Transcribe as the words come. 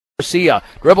Garcia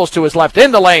dribbles to his left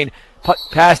in the lane.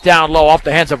 Pass down low off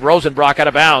the hands of Rosenbrock out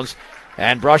of bounds.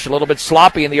 And Brush a little bit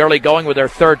sloppy in the early going with their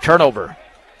third turnover.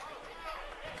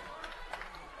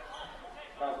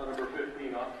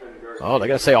 Oh, they're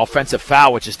going to say offensive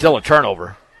foul, which is still a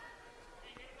turnover.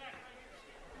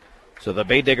 So the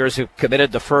Bay Diggers who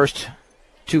committed the first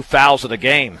 2 fouls of the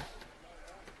game.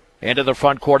 Into the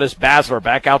front court is Basler.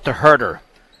 Back out to Herder.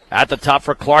 At the top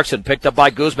for Clarkson. Picked up by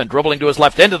Guzman. Dribbling to his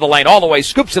left into the lane. All the way.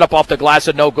 Scoops it up off the glass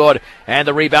and no good. And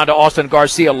the rebound to Austin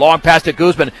Garcia. Long pass to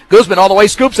Guzman. Guzman all the way.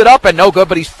 Scoops it up and no good,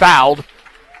 but he's fouled.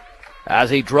 As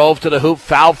he drove to the hoop.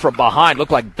 Fouled from behind.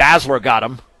 Looked like Basler got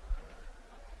him.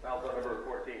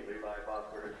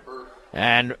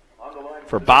 And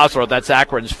for Basler, that's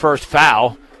Akron's first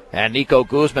foul. And Nico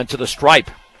Guzman to the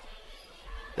stripe.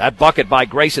 That bucket by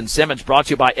Grayson Simmons brought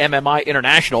to you by MMI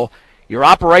International. Your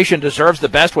operation deserves the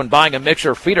best when buying a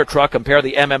mixer feeder truck. Compare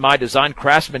the MMI design,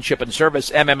 craftsmanship, and service.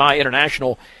 MMI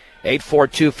International,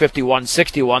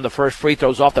 842-5161. The first free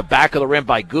throw's off the back of the rim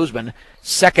by Guzman.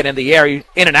 Second in the air, in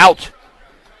and out.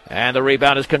 And the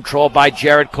rebound is controlled by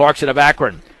Jared Clarkson of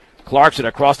Akron. Clarkson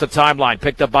across the timeline,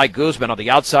 picked up by Guzman on the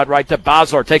outside right to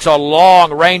Basler. Takes a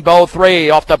long rainbow three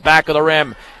off the back of the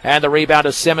rim. And the rebound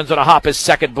is Simmons on a hop, his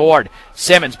second board.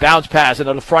 Simmons bounce pass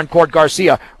into the front court.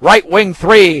 Garcia, right wing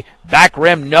three, back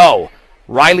rim no.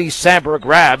 Riley Sandberg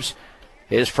grabs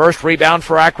his first rebound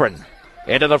for Akron.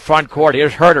 Into the front court,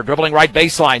 here's Herder dribbling right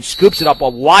baseline, scoops it up, a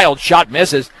wild shot,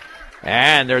 misses.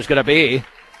 And there's going to be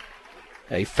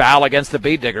a foul against the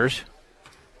Bee Diggers.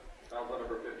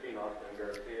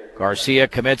 Garcia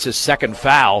commits his second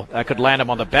foul. That could land him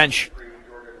on the bench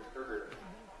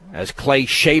as Clay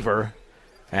Shaver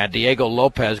and Diego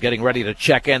Lopez getting ready to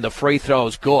check in. The free throw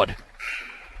is good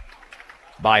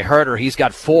by Herder. He's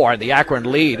got 4, and the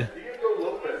Akron lead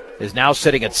is now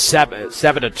sitting at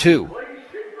 7-2.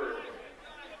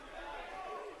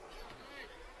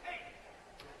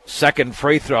 Second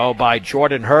free throw by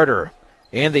Jordan Herder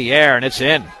in the air, and it's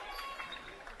in.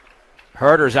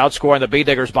 Herder's outscoring the Bee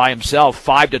Diggers by himself,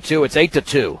 5-2. It's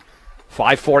 8-2.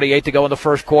 5:48 to go in the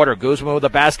first quarter. Guzman with the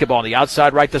basketball on the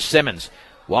outside right to Simmons.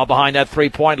 While behind that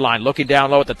three-point line, looking down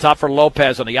low at the top for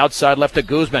Lopez on the outside left to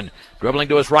Guzman. Dribbling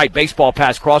to his right, baseball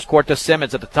pass, cross-court to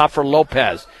Simmons at the top for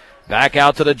Lopez. Back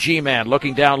out to the G-man,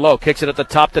 looking down low, kicks it at the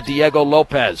top to Diego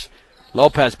Lopez.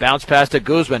 Lopez bounce pass to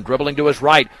Guzman, dribbling to his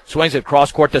right, swings it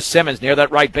cross-court to Simmons near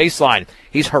that right baseline.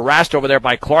 He's harassed over there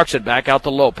by Clarkson, back out to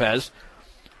Lopez.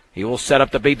 He will set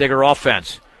up the Bee Digger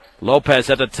offense. Lopez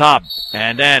at the top,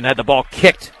 and then had the ball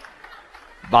kicked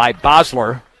by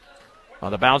Basler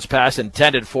on the bounce pass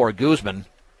intended for Guzman.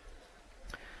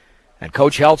 And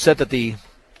Coach Held said that the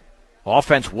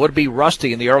offense would be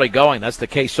rusty in the early going. That's the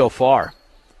case so far.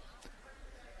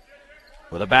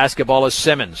 With the basketball is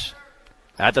Simmons.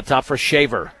 At the top for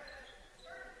Shaver.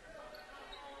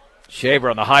 Shaver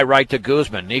on the high right to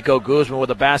Guzman. Nico Guzman with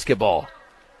the basketball.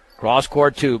 Cross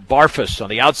court to Barfus on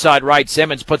the outside right.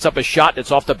 Simmons puts up a shot.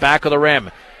 It's off the back of the rim.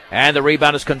 And the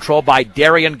rebound is controlled by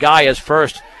Darian Gaius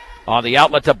first. On the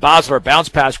outlet to Basler. Bounce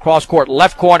pass cross court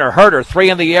left corner. Herder,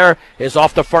 3 in the air, is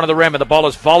off the front of the rim. And the ball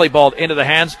is volleyballed into the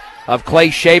hands of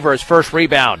Clay Shaver, his first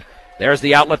rebound. There's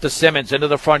the outlet to Simmons into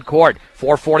the front court.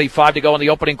 4:45 to go in the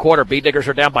opening quarter. Bee Diggers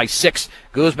are down by 6.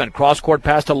 Guzman, cross-court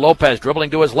pass to Lopez, dribbling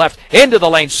to his left, into the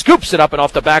lane, scoops it up and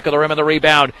off the back of the rim, and the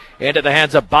rebound into the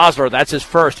hands of Basler. That's his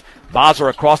first. Basler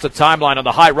across the timeline on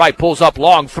the high right, pulls up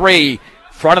long, 3,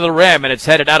 front of the rim, and it's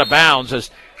headed out of bounds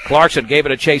as Clarkson gave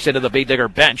it a chase into the Bee Digger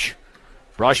bench.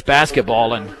 Brush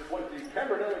basketball, and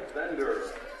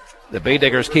the Bee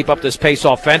Diggers keep up this pace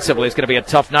offensively. It's going to be a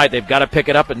tough night. They've got to pick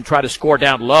it up and try to score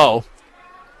down low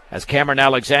as Cameron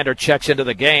Alexander checks into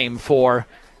the game for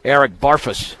Eric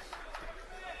Barfus.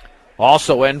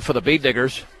 Also in for the Bee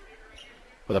Diggers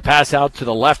with a pass out to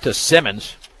the left to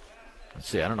Simmons. Let's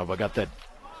see, I don't know if I got that.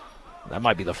 That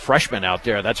might be the freshman out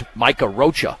there. That's Micah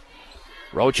Rocha.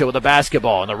 Rocha with the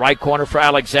basketball in the right corner for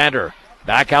Alexander.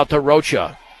 Back out to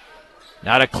Rocha.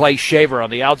 Now to Clay Shaver on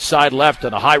the outside left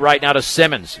on the high right now to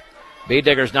Simmons. Bee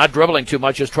Diggers not dribbling too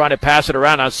much, just trying to pass it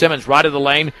around. Now Simmons right of the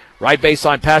lane, right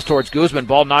baseline pass towards Guzman.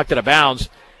 Ball knocked out of bounds,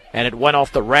 and it went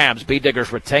off the Rams. Bee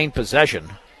Diggers retained possession.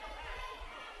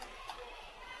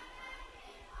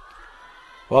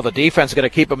 Well, the defense is going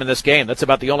to keep them in this game. That's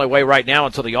about the only way right now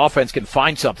until the offense can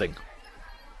find something.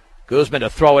 Guzman to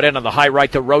throw it in on the high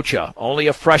right to Rocha. Only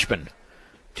a freshman.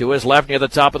 To his left near the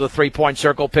top of the three-point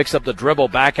circle. Picks up the dribble.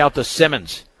 Back out to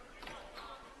Simmons.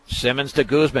 Simmons to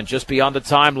Guzman just beyond the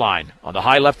timeline. On the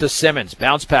high left to Simmons.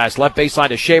 Bounce pass. Left baseline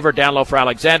to Shaver. Down low for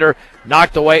Alexander.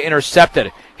 Knocked away.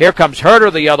 Intercepted. Here comes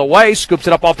Herder the other way. Scoops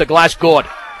it up off the glass. Good.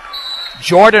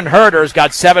 Jordan Herder's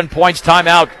got 7 points.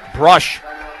 Timeout, Brush.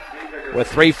 With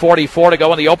 3:44 to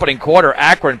go in the opening quarter,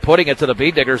 Akron putting it to the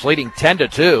Bee Diggers, leading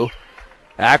 10-2.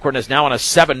 Akron is now on a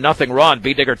 7-0 run.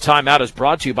 Bee Digger timeout is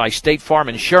brought to you by State Farm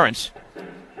Insurance.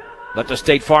 Let the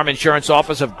State Farm Insurance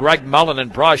office of Greg Mullen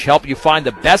and Brush help you find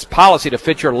the best policy to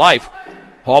fit your life.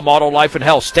 Home, auto, life, and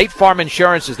health. State Farm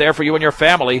Insurance is there for you and your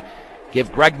family. Give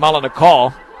Greg Mullen a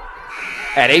call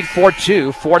at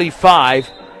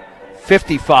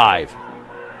 842-4555.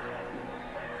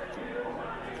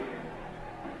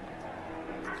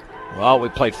 Well, we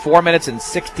played 4 minutes and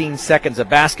 16 seconds of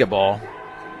basketball.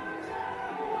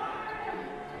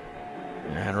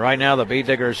 And right now the Bee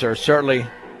Diggers are certainly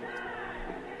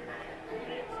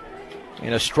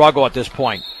in a struggle at this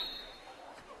point.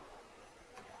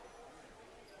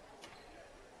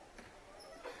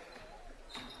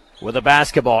 With the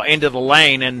basketball into the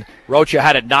lane, and Rocha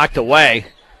had it knocked away.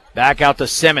 Back out to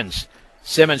Simmons.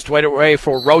 Simmons waited away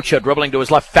for Rocha, dribbling to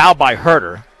his left, fouled by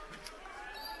Herder.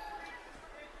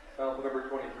 Foul number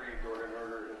 23, Jordan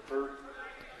Herder is first.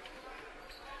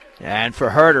 And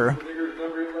for Herder,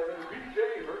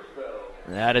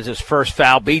 that is his first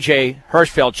foul. B.J.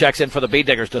 Hirschfeld checks in for the Bee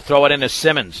Diggers to throw it in to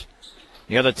Simmons.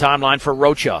 Near the timeline for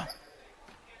Rocha.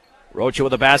 Rocha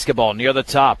with the basketball near the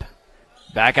top.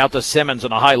 Back out to Simmons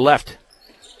on the high left.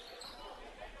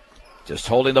 Just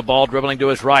holding the ball, dribbling to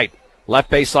his right.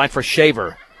 Left baseline for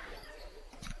Shaver.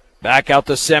 Back out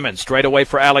to Simmons. Straight away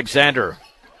for Alexander.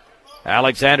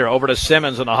 Alexander over to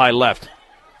Simmons on the high left.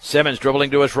 Simmons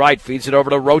dribbling to his right. Feeds it over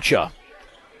to Rocha.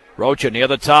 Rocha near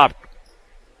the top.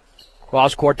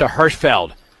 Cross court to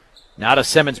Hirschfeld. Now to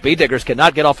Simmons. Bee Diggers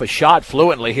cannot get off a shot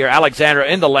fluently here. Alexander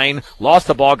in the lane. Lost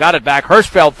the ball. Got it back.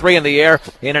 Hirschfeld three in the air.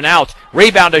 In and out.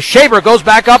 Rebound to Shaver. Goes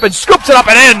back up and scoops it up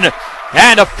and in.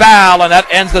 And a foul. And that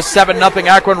ends the 7-0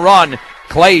 Akron run.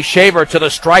 Clay Shaver to the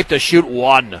stripe to shoot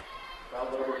one.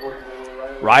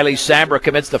 Riley Sambra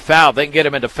commits the foul. They can get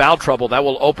him into foul trouble. That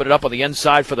will open it up on the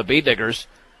inside for the Bee Diggers.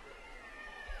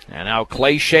 And now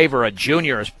Clay Shaver, a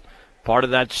junior, is part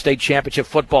of that state championship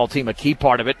football team, a key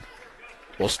part of it,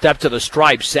 will step to the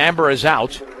stripe. Sambra is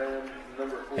out.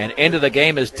 And into the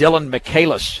game is Dylan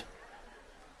Michaelis.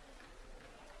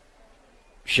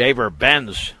 Shaver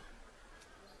bends,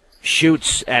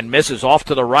 shoots, and misses off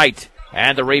to the right.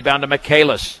 And the rebound to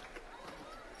Michaelis.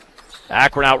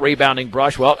 Akron out rebounding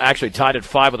Brush. Well, actually tied at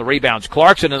 5 with the rebounds.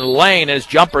 Clarkson in the lane. His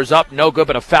jumper's up. No good,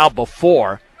 but a foul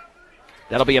before.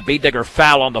 That'll be a Bee Digger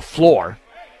foul on the floor.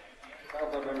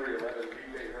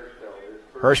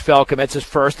 Hirschfeld commits his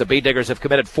first. The Bee Diggers have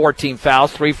committed 14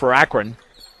 fouls, 3 for Akron.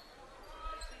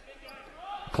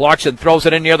 Clarkson throws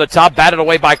it in near the top. Batted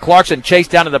away by Clarkson.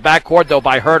 Chased down to the backcourt, though,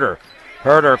 by Herder.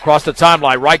 Herder across the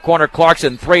timeline. Right corner,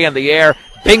 Clarkson. 3 in the air.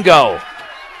 Bingo.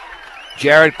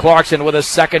 Jared Clarkson with his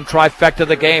second trifecta of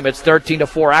the game. It's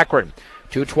 13-4 Akron.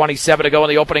 2:27 to go in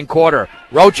the opening quarter.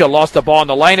 Rocha lost the ball in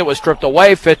the lane. It was stripped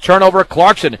away. Fifth turnover.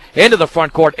 Clarkson into the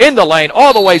front court. In the lane.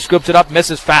 All the way. Scoops it up.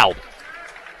 Misses. Fouled.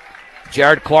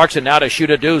 Jared Clarkson now to shoot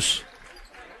a deuce.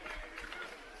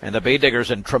 And the Bee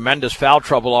Diggers in tremendous foul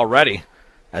trouble already,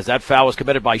 as that foul was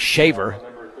committed by Shaver.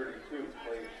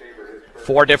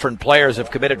 4 different players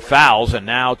have committed fouls, and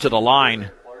now to the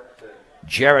line,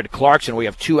 Jared Clarkson. We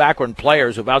have 2 Akron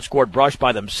players who've outscored Brush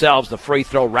by themselves. The free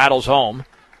throw rattles home.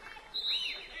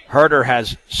 Herder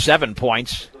has 7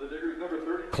 points.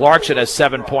 Clarkson has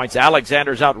 7 points.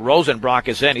 Alexander's out. Rosenbrock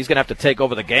is in. He's going to have to take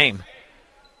over the game.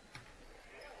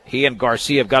 He and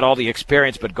Garcia have got all the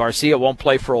experience, but Garcia won't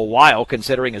play for a while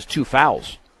considering his 2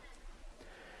 fouls.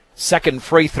 Second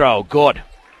free throw, good.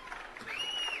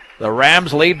 The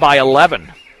Rams lead by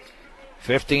 11,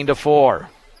 15-4.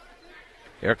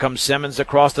 Here comes Simmons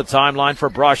across the timeline for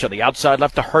Brush. On the outside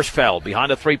left to Hirschfeld,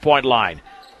 behind the three-point line.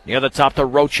 Near the top to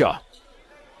Rocha.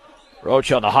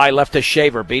 Rocha on the high left to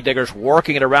Shaver. Bee Diggers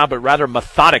working it around, but rather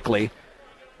methodically.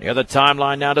 Near the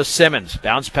timeline now to Simmons.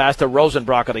 Bounce pass to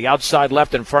Rosenbrock on the outside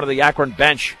left in front of the Akron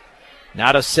bench.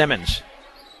 Now to Simmons.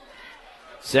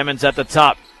 Simmons at the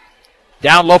top.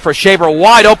 Down low for Shaver.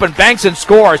 Wide open. Banks and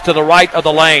scores to the right of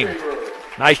the lane.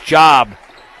 Nice job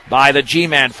by the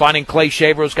G-man finding Clay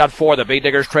Shaver, who's got 4. The Bee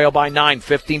Diggers trail by 9,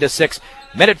 15-6.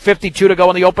 Minute 52 to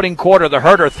go in the opening quarter. The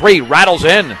Herder 3 rattles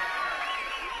in.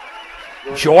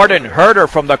 Jordan Herder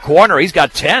from the corner. He's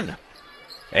got 10.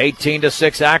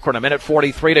 18-6 Akron, a minute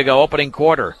 43 to go, opening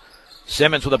quarter.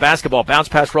 Simmons with a basketball, bounce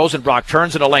past Rosenbrock,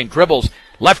 turns in the lane, dribbles,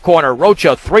 left corner,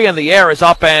 Rocha, 3 in the air, is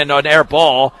up and an air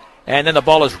ball, and then the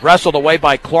ball is wrestled away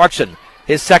by Clarkson.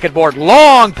 His second board,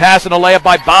 long pass and a layup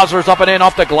by Bowser's up and in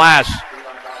off the glass.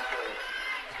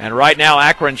 And right now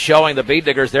Akron showing the Bee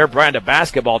Diggers their brand of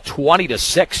basketball,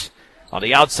 20-6. On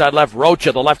the outside left,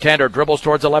 Rocha, the left-hander, dribbles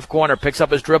towards the left corner, picks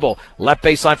up his dribble. Left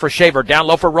baseline for Shaver. Down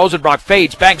low for Rosenbrock.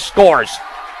 Fades, banks, scores.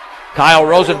 Kyle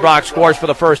Rosenbrock scores for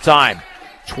the first time.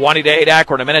 20-8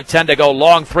 Akron. A minute 10 to go.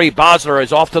 Long three. Bosler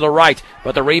is off to the right,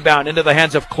 but the rebound into the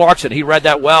hands of Clarkson. He read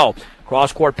that well.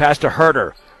 Cross-court pass to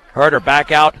Herder. Herder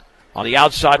back out on the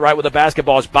outside right with the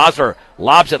basketball. As Bosler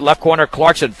lobs it left corner.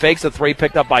 Clarkson fakes the three,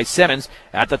 picked up by Simmons.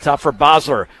 At the top for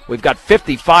Bosler. We've got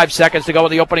 55 seconds to go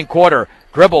in the opening quarter.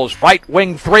 Dribbles, right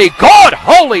wing three. Good!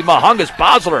 Holy Mahungus.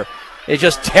 Bosler is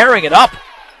just tearing it up.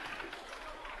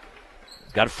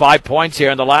 Got 5 points here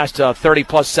in the last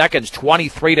 30-plus seconds.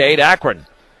 23-8 Akron.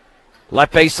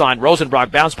 Left baseline,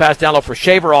 Rosenbrock bounce pass down low for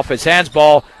Shaver, off his hands,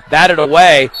 ball batted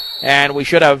away, and we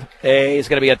should have it's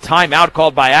going to be a timeout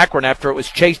called by Akron after it was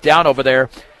chased down over there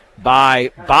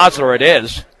by Bosler. It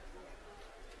is.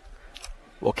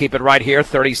 We'll keep it right here,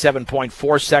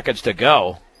 37.4 seconds to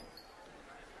go.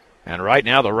 And right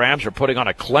now the Rams are putting on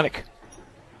a clinic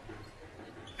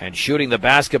and shooting the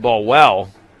basketball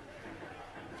well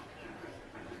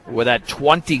with that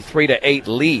 23-8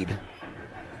 lead.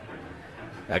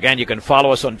 Again, you can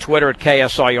follow us on Twitter at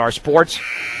KSIR Sports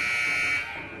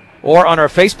or on our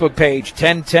Facebook page,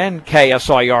 1010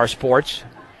 KSIR Sports.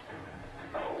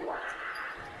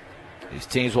 These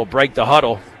teams will break the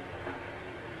huddle.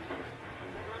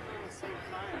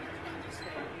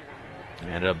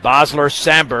 And Bosler,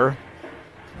 Samber,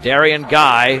 Darian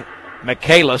Guy,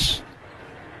 Michaelis,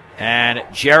 and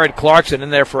Jared Clarkson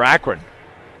in there for Akron.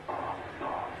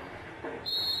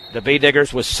 The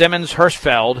B-Diggers with Simmons,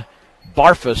 Hirschfeld,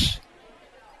 Barfus,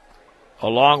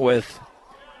 along with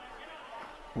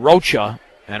Rocha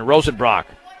and Rosenbrock.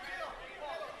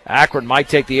 Akron might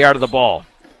take the air to the ball.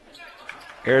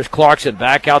 Here's Clarkson,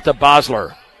 back out to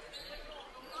Bosler.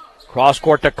 Cross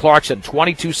court to Clarkson,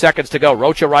 22 seconds to go.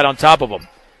 Rocha right on top of him.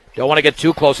 Don't want to get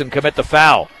too close and commit the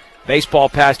foul. Baseball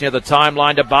pass near the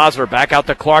timeline to Bosler, back out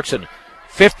to Clarkson.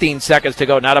 15 seconds to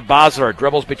go, now to Bosler.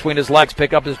 Dribbles between his legs,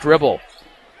 pick up his dribble.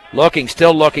 Looking,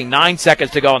 still looking. 9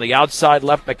 seconds to go on the outside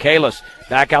left. Michaelis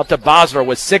back out to Bosler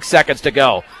with 6 seconds to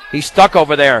go. He's stuck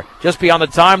over there just beyond the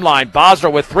timeline.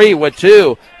 Bosler with 3, with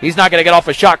 2. He's not going to get off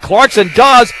a shot. Clarkson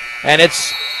does, and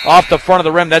it's off the front of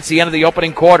the rim. That's the end of the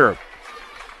opening quarter.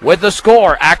 With the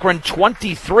score, Akron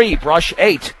 23, Brush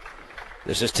 8.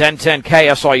 This is 1010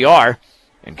 KSIR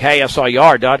and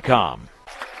KSIR.com.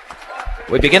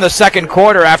 We begin the second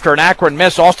quarter after an Akron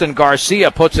miss. Austin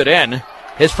Garcia puts it in.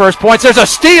 His first points, there's a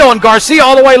steal, and Garcia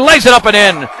all the way lays it up and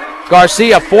in.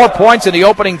 Garcia, 4 points in the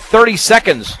opening 30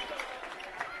 seconds.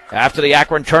 After the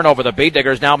Akron turnover, the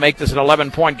B-Diggers now make this an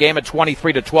 11-point game at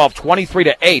 23-12,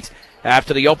 23-8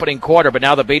 after the opening quarter, but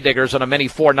now the B-Diggers on a mini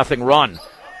 4-0 run.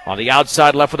 On the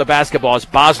outside left with the basketball is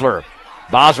Bosler.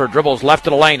 Bosler dribbles left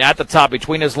of the lane at the top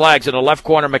between his legs in the left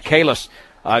corner. Michaelis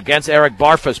against Eric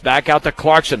Barfus. Back out to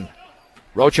Clarkson.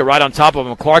 Rocha right on top of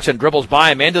him. Clarkson dribbles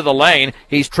by him into the lane.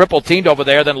 He's triple teamed over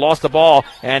there, then lost the ball,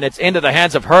 and it's into the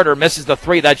hands of Herder. Misses the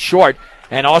three. That's short,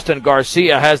 and Austin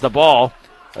Garcia has the ball.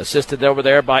 Assisted over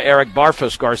there by Eric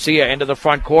Barfus. Garcia into the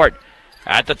front court.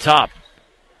 At the top.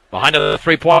 Behind the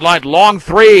three-point line. Long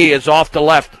three is off to the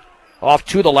left,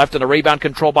 and the rebound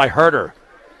controlled by Herder.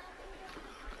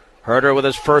 Herder with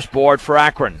his first board for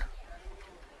Akron.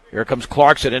 Here comes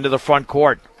Clarkson into the front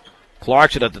court.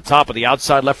 Clarkson at the top of the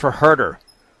outside left for Herder.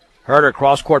 Herder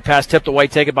cross-court pass tipped away,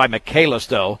 taken by Michaelis,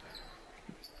 though.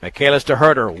 Michaelis to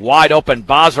Herder. Wide open.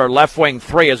 Bosler left wing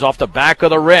three is off the back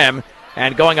of the rim.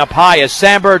 And going up high is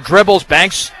Samber, dribbles,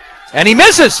 banks, and he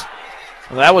misses.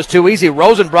 Well, that was too easy.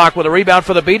 Rosenbrock with a rebound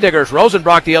for the B-Diggers.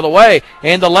 Rosenbrock the other way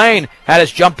in the lane. Had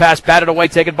his jump pass batted away,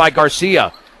 taken by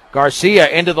Garcia. Garcia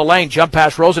into the lane, jump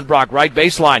pass Rosenbrock, right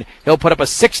baseline. He'll put up a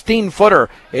 16-footer.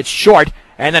 It's short,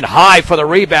 and then high for the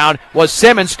rebound was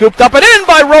Simmons, scooped up and in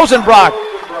by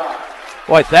Rosenbrock.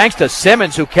 Boy, thanks to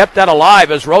Simmons who kept that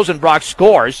alive as Rosenbrock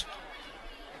scores.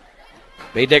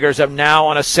 B-Diggers have now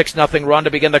on a 6-0 run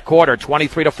to begin the quarter.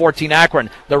 23-14 Akron.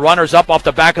 The runner's up off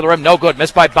the back of the rim. No good.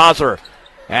 Missed by Bosler.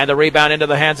 And the rebound into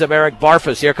the hands of Eric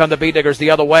Barfus. Here come the B-Diggers the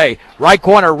other way. Right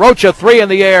corner. Rocha three in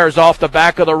the air is off the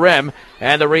back of the rim.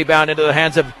 And the rebound into the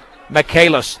hands of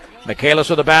Michaelis. Michaelis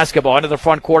with the basketball. Into the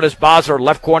front court is Bosler.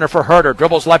 Left corner for Herder.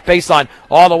 Dribbles left baseline.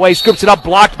 All the way. Scoops it up.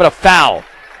 Blocked, but a foul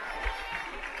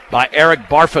by Eric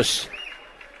Barfus.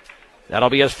 That'll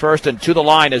be his first, and to the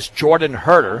line is Jordan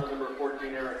Herder.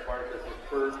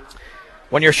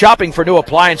 When you're shopping for new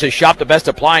appliances, shop the best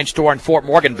appliance store in Fort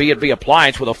Morgan, B&B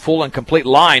Appliance, with a full and complete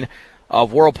line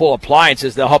of Whirlpool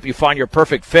appliances. They'll help you find your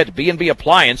perfect fit. B&B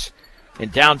Appliance in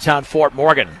downtown Fort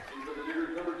Morgan.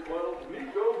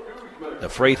 The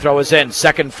free throw is in.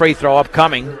 Second free throw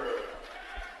upcoming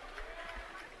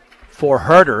for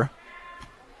Herder.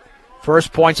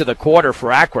 First points of the quarter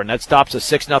for Akron. That stops a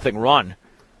 6-0 run.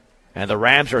 And the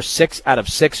Rams are 6 out of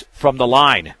 6 from the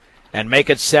line and make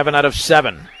it 7 out of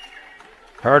 7.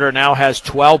 Herder now has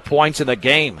 12 points in the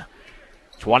game.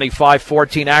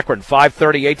 25-14 Akron.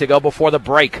 5:38 to go before the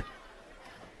break.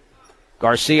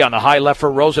 Garcia on the high left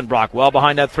for Rosenbrock, well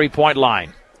behind that three-point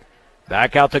line.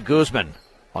 Back out to Guzman.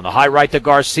 On the high right to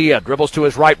Garcia. Dribbles to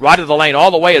his right of the lane.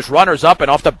 All the way as runners up and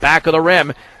off the back of the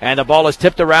rim. And the ball is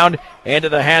tipped around into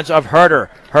the hands of Herder.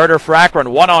 Herder for Akron.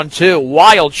 1-on-2.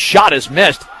 Wild shot is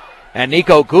missed. And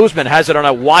Nico Guzman has it on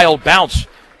a wild bounce.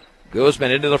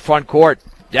 Guzman into the front court.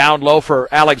 Down low for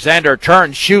Alexander.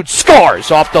 Turns, shoots,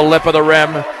 scores off the lip of the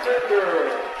rim.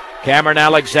 Cameron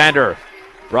Alexander.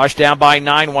 Brushed down by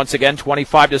 9 once again.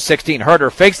 25-16. Herder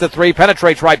fakes the three.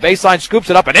 Penetrates right baseline. Scoops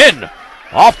it up and in.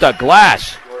 Off the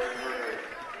glass.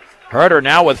 Herder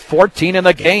now with 14 in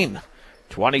the game.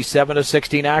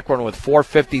 27-16 Akron with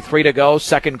 4:53 to go,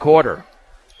 second quarter.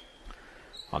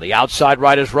 On the outside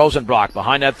right is Rosenbrock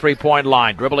behind that three-point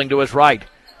line, dribbling to his right.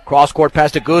 Cross-court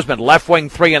pass to Guzman, left wing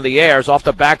three in the air, is off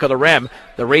the back of the rim.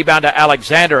 The rebound to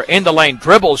Alexander, in the lane,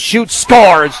 dribbles, shoots,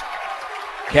 scores.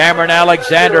 Cameron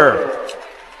Alexander.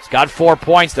 He's got 4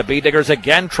 points. The B-Diggers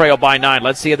again trail by 9.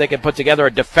 Let's see if they can put together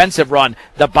a defensive run.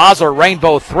 The Basler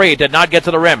Rainbow three did not get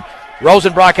to the rim.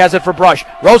 Rosenbrock has it for Brush.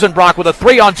 Rosenbrock with a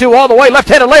 3-on-2 all the way.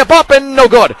 Left-handed layup up and no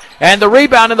good. And the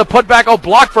rebound and the putback,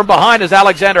 blocked from behind as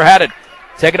Alexander had it.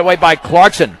 Taken away by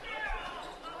Clarkson.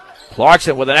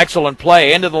 Clarkson with an excellent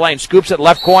play into the lane. Scoops it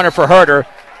left corner for Herder,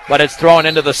 but it's thrown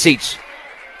into the seats.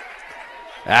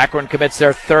 Akron commits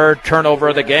their third turnover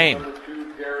of the game.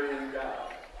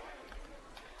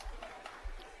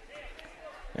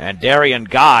 And Darian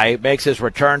Guy makes his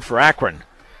return for Akron.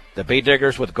 The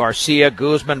B-Diggers with Garcia,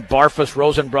 Guzman, Barfus,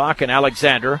 Rosenbrock, and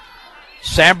Alexander.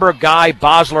 Sandberg, Guy,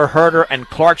 Basler, Herder, and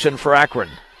Clarkson for Akron.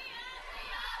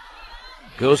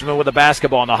 Guzman with the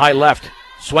basketball on the high left.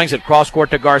 Swings it cross-court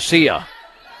to Garcia.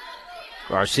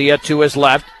 Garcia to his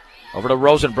left. Over to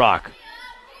Rosenbrock.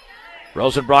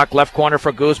 Rosenbrock left corner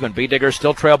for Guzman. B-Diggers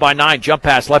still trail by 9. Jump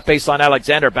pass, left baseline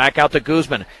Alexander. Back out to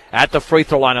Guzman. At the free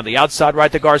throw line on the outside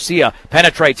right to Garcia.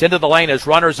 Penetrates into the lane as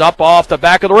runners up off the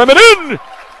back of the rim and in!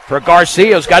 For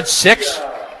Garcia, who's got 6.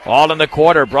 All in the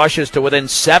quarter. Brushes to within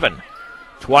 7.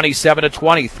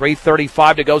 27-20.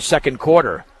 3:35 to go second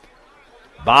quarter.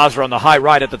 Basler on the high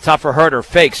right at the top for Herder.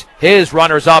 Fakes. His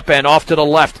runners up and off to the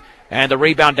left. And the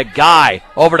rebound to Guy.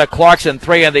 Over to Clarkson.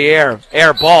 3 in the air.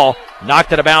 Air ball.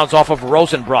 Knocked out of bounds off of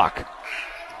Rosenbrock.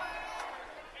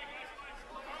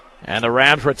 And the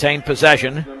Rams retain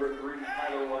possession.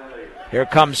 Here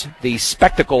comes the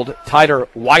spectacled Tyler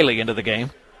Wiley into the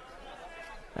game,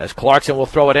 as Clarkson will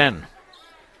throw it in.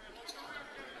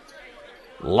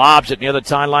 Lobs it near the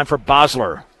timeline for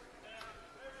Basler.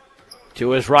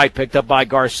 To his right, picked up by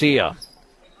Garcia.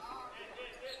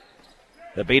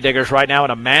 The B-Diggers right now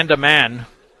in a man-to-man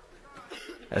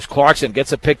as Clarkson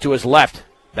gets a pick to his left.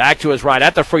 Back to his right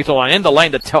at the free throw line. In the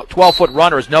lane, the 12-foot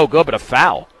runner is no good, but a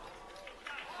foul.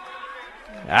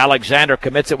 Alexander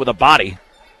commits it with a body.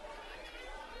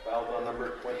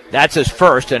 That's his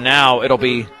first, and now it'll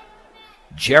be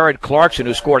Jared Clarkson,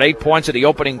 who scored 8 points in the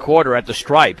opening quarter at the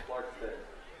stripe.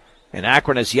 And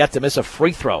Akron has yet to miss a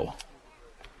free throw.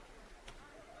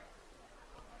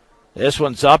 This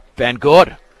one's up and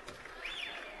good.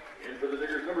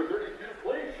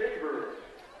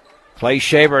 Clay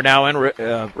Shaver now in,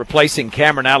 replacing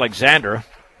Cameron Alexander.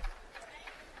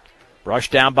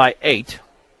 Brushed down by 8.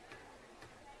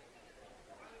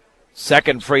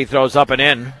 Second free throw's up and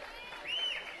in.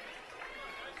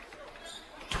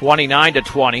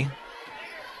 29-20.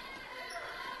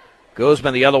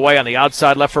 Guzman the other way on the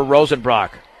outside left for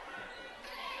Rosenbrock.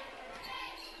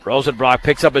 Rosenbrock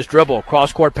picks up his dribble.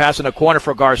 Cross-court pass in the corner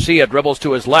for Garcia. Dribbles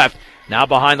to his left. Now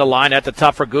behind the line at the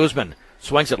top for Guzman.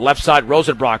 Swings it left side.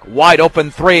 Rosenbrock. Wide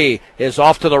open three is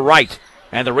off to the right.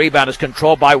 And the rebound is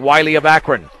controlled by Wiley of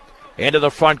Akron. Into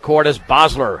the front court is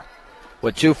Basler.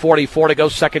 With 2:44 to go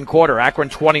second quarter. Akron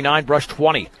 29, Brush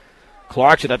 20.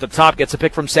 Clarkson at the top gets a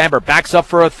pick from Sandberg. Backs up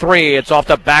for a three. It's off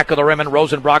the back of the rim, and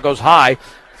Rosenbrock goes high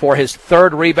for his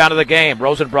third rebound of the game.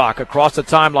 Rosenbrock across the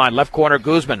timeline. Left corner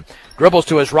Guzman. Dribbles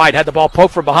to his right. Had the ball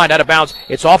poked from behind. Out of bounds.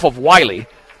 It's off of Wiley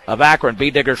of Akron.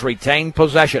 B-Diggers retain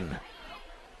possession.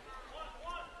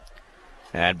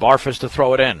 And Barfus to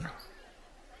throw it in.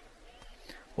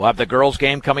 We'll have the girls'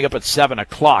 game coming up at 7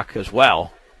 o'clock as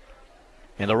well.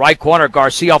 In the right corner,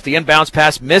 Garcia off the inbounds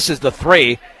pass, misses the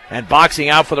three, and boxing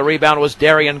out for the rebound was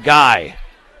Darian Guy.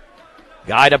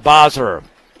 Guy to Basler.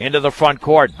 Into the front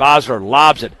court. Basler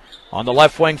lobs it on the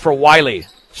left wing for Wiley.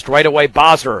 Straight away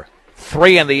Basler.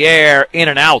 Three in the air, in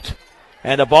and out.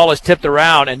 And the ball is tipped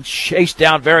around and chased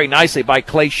down very nicely by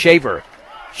Clay Shaver.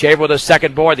 Shaver with a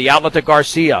second board, the outlet to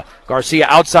Garcia. Garcia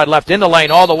outside left in the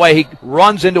lane all the way. He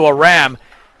runs into a ram,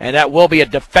 and that will be a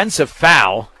defensive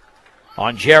foul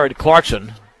on Jared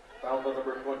Clarkson.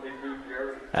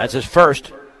 That's his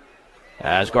first,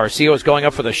 as Garcia was going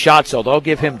up for the shot, so they'll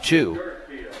give him 2.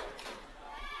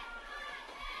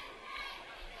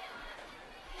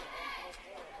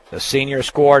 The senior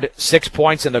scored 6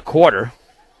 points in the quarter.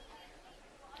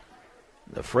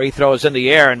 The free throw is in the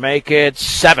air and make it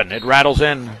 7. It rattles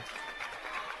in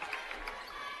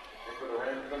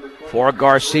for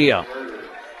Garcia.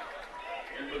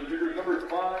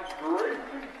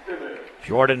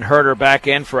 Jordan Herder back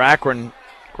in for Akron.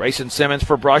 Grayson Simmons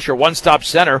for Brush, your one-stop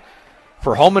center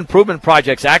for home improvement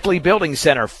projects. Ackley Building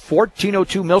Center,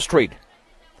 1402 Mill Street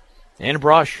in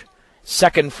Brush.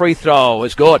 Second free throw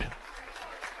is good.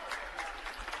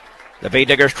 The Bay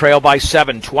Diggers trail by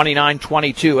 7,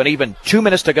 29-22, and even 2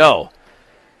 minutes to go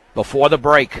before the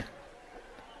break.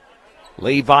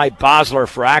 Levi Bosler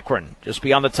for Akron, just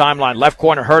beyond the timeline. Left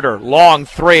corner, Herder, long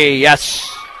three,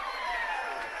 yes.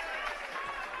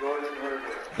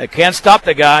 They can't stop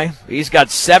the guy. He's got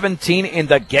 17 in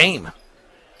the game.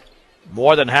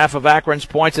 More than half of Akron's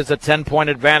points. It's a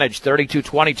 10-point advantage,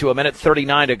 32-22, a minute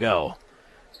 39 to go.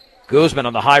 Guzman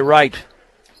on the high right,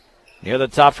 near the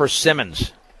top for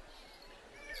Simmons.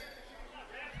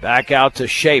 Back out to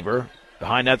Shaver,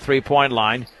 behind that three-point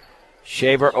line.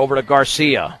 Shaver over to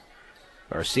Garcia.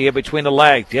 Garcia between the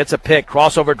legs, gets a pick,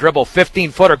 crossover dribble,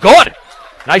 15-footer, good!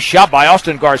 Nice shot by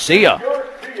Austin Garcia.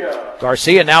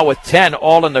 Garcia now with 10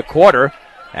 all in the quarter,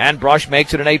 and Brush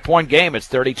makes it an 8-point game. It's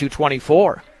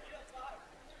 32-24.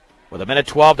 With a minute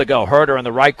 12 to go, Herder in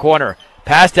the right corner.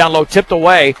 Pass down low, tipped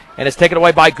away, and it's taken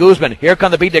away by Guzman. Here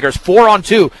come the Beat Diggers,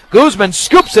 4-on-2. Guzman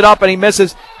scoops it up, and he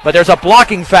misses, but there's a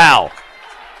blocking foul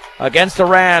against the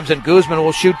Rams, and Guzman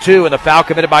will shoot 2, and the foul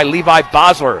committed by Levi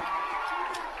Bosler.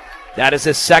 That is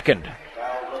his second.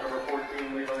 Foul number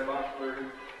 14, Levi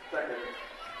Bosler, second.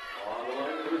 On the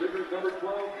line for the Diggers, number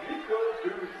 12, Nico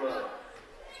Guzman.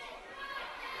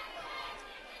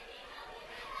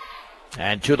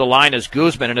 And to the line is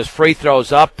Guzman, and his free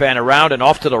throws up and around and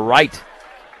off to the right.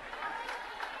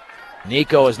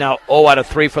 Nico is now 0 out of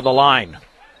 3 for the line.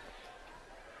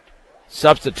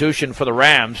 Substitution for the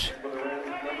Rams.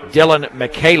 Dylan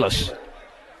Michaelis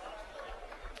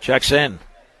checks in.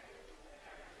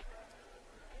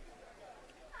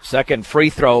 Second free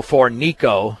throw for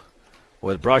Nico,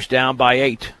 with Brush down by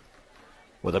 8.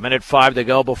 With a minute 5 to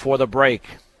go before the break.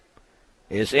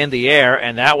 Is in the air,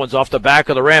 and that one's off the back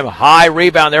of the rim. High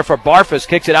rebound there for Barfus.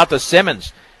 Kicks it out to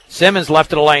Simmons. Simmons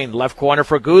left of the lane. Left corner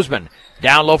for Guzman.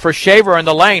 Down low for Shaver in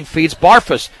the lane. Feeds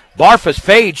Barfus. Barfus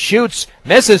fades, shoots,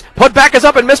 misses. Put back is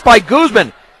up and missed by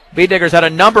Guzman. B-Diggers had a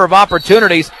number of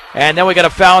opportunities, and then we got a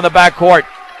foul in the backcourt.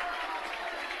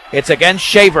 It's against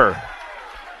Shaver.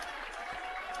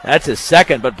 That's his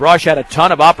second, but Brush had a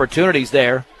ton of opportunities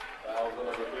there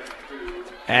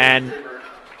and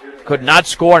could not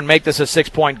score and make this a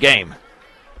 6-point game.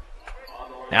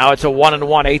 Now it's a 1-1,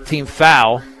 18th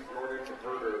foul.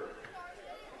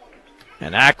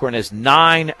 And Akron is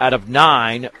 9 out of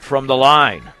 9 from the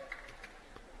line.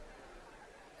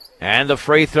 And the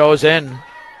free throw's in.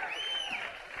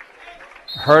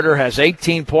 Herder has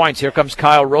 18 points. Here comes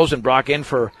Kyle Rosenbrock in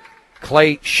for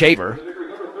Clay Shaver.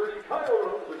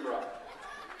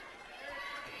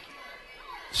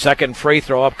 Second free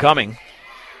throw upcoming.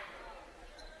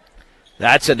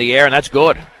 That's in the air, and that's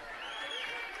good.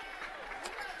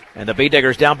 And the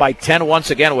B-Diggers down by 10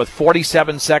 once again with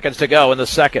 47 seconds to go in the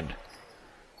second.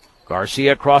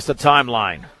 Garcia across the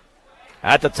timeline.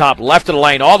 At the top, left of the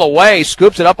lane, all the way,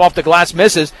 scoops it up off the glass,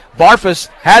 misses. Barfus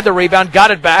had the rebound,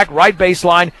 got it back, right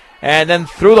baseline, and then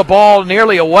threw the ball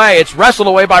nearly away. It's wrestled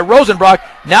away by Rosenbrock.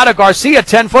 Now to Garcia,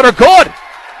 10-footer, good!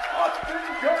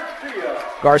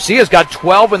 Garcia's got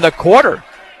 12 in the quarter.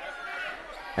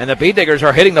 And the B-Diggers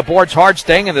are hitting the boards hard,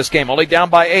 staying in this game, only down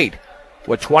by 8.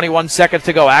 With 21 seconds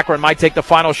to go, Akron might take the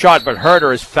final shot, but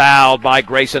Herder is fouled by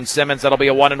Grayson Simmons. That'll be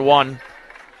a 1-1.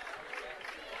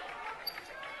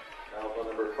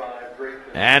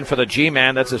 And for the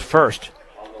G-Man, that's his first.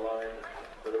 On the line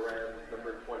for the Rams,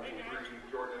 number 23,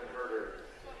 Jordan Herder.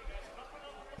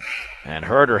 And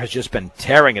Herder has just been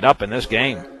tearing it up in this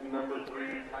game. Number 3,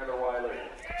 Tyler Wiley.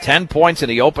 10 points in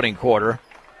the opening quarter,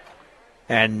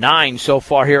 and 9 so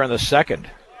far here in the second.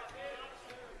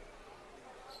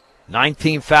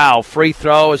 19th foul. Free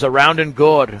throw is around and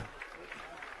good.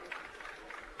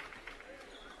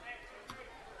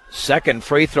 Second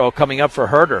free throw coming up for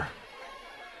Herder.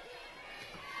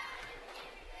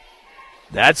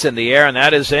 That's in the air, and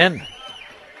that is in.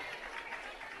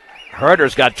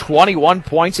 Herder's got 21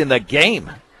 points in the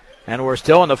game. And we're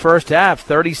still in the first half,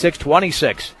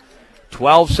 36-26.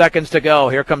 12 seconds to go.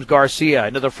 Here comes Garcia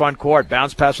into the front court.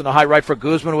 Bounce pass on the high right for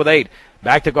Guzman with 8.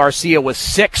 Back to Garcia with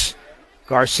 6.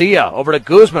 Garcia over to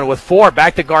Guzman with 4.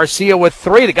 Back to Garcia with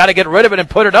 3. They got to get rid of it and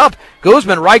put it up.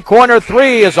 Guzman, right corner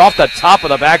 3 is off the top of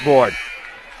the backboard.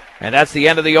 And that's the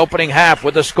end of the opening half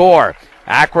with the score.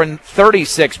 Akron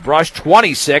 36, Brush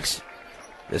 26.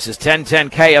 This is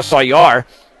 1010 KSIR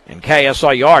and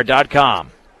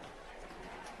KSIR.com.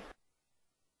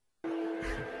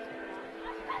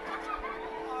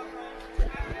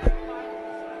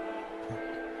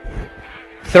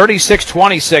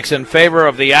 (36-26) in favor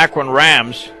of the Akron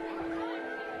Rams,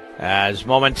 as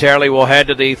momentarily we'll head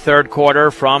to the third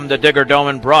quarter from the Digger Dome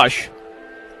in Brush,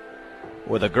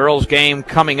 with a girls game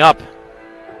coming up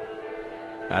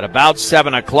at about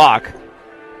 7 o'clock.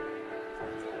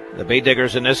 The Bee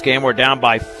Diggers in this game were down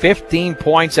by 15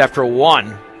 points after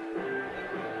 1,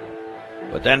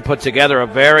 but then put together a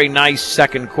very nice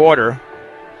second quarter,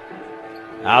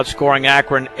 outscoring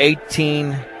Akron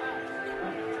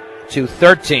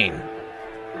 18-13.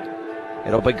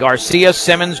 It'll be Garcia,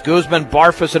 Simmons, Guzman,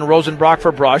 Barfus, and Rosenbrock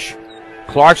for Brush.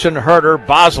 Clarkson, Herder,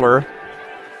 Bosler,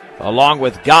 along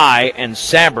with Guy and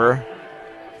Samber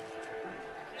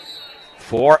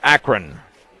for Akron.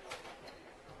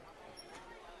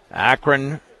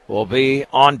 Akron will be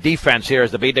on defense here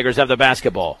as the Bee Diggers have the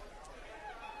basketball.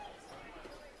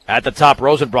 At the top,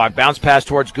 Rosenbrock, bounce pass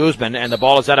towards Guzman, and the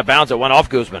ball is out of bounds. It went off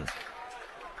Guzman.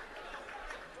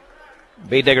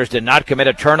 Bee Diggers did not commit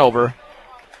a turnover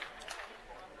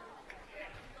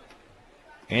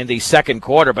in the second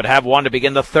quarter, but have one to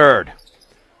begin the third.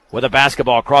 With a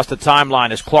basketball across the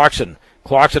timeline is Clarkson.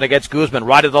 Clarkson against Guzman,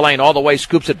 right of the lane, all the way,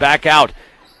 scoops it back out.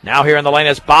 Now here in the lane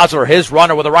is Bosler. His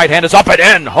runner with the right hand is up and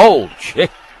in. Hold.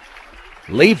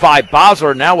 Levi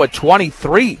Bosler now with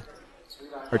 23.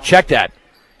 Or check that.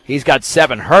 He's got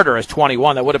 7. Herder is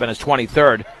 21. That would have been his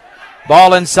 23rd.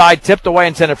 Ball inside, tipped away,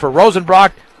 intended for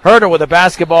Rosenbrock. Herder with the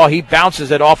basketball. He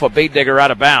bounces it off a Bee Digger out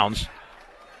of bounds.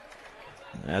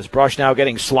 As Brush now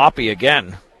getting sloppy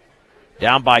again.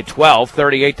 Down by 12,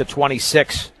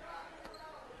 38-26.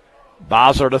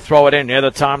 Bosler to throw it in near the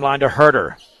timeline to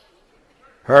Herder.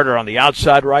 Herder on the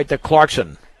outside right to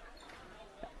Clarkson.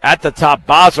 At the top,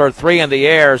 Bosler, 3 in the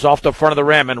air, is off the front of the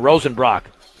rim, and Rosenbrock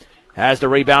has the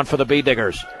rebound for the Bee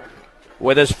Diggers.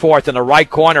 With his 4th in the right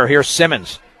corner, here's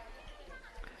Simmons.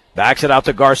 Backs it out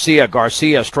to Garcia.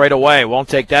 Garcia straight away. Won't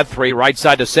take that 3. Right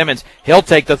side to Simmons. He'll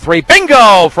take the 3.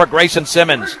 Bingo for Grayson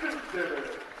Simmons.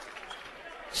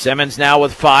 Simmons now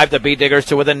with 5. The Bee Diggers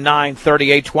to within 9.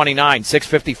 38-29.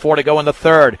 6:54 to go in the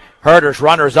third. Herder's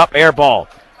runners up. Air ball.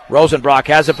 Rosenbrock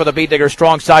has it for the Bee Diggers.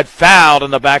 Strong side. Fouled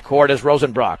in the backcourt is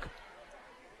Rosenbrock.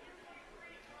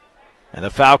 And the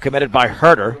foul committed by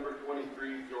Herder.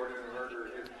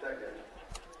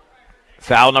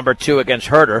 Foul number 2 against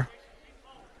Herder.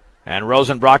 And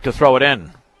Rosenbrock to throw it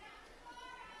in.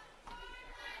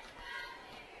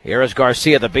 Here is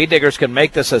Garcia. The Bee Diggers can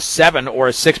make this a 7 or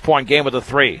a 6-point game with a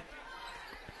 3.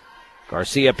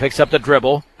 Garcia picks up the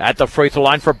dribble at the free throw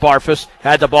line for Barfus.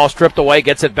 Had the ball stripped away,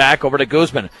 gets it back over to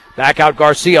Guzman. Back out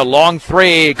Garcia, long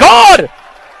 3. Good!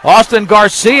 Austin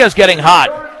Garcia's getting hot.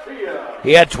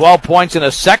 He had 12 points in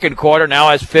the second quarter, now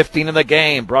has 15 in the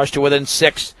game. Brushed to within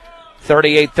 6.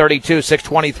 38-32,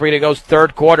 6:23 to go,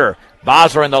 third quarter.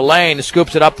 Bosler in the lane,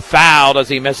 scoops it up, fouled as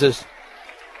he misses.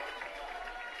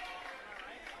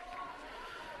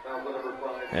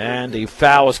 And the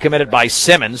foul was committed by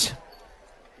Simmons.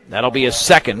 That'll be his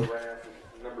second.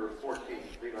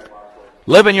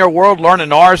 Live in your world, learn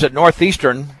in ours at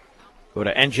Northeastern. Go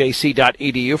to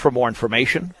njc.edu for more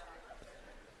information.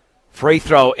 Free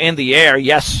throw in the air,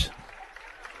 yes.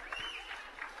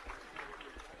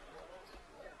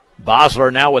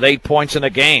 Bosler now with 8 points in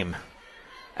the game.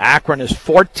 Akron is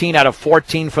 14 out of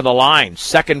 14 from the line.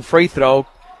 Second free throw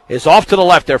is off to the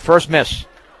left, their first miss.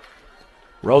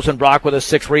 Rosenbrock with a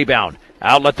 6th rebound.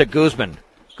 Outlet to Guzman.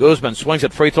 Guzman swings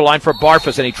at free throw line for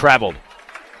Barfus, and he traveled.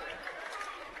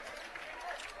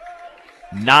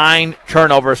 9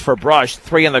 turnovers for Brush,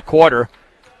 3 in the quarter,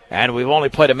 and we've only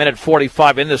played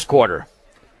 1:45 in this quarter.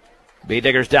 Bee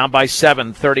Diggers down by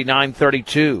 7,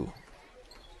 39-32.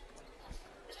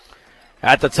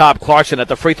 At the top, Clarkson at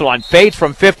the free throw line. Fades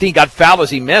from 15, got fouled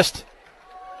as he missed.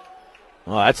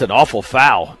 Well, that's an awful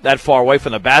foul. That far away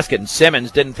from the basket, and Simmons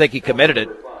didn't think he committed it.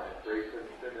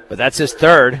 But that's his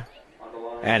 3rd.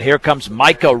 And here comes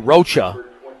Micah Rocha.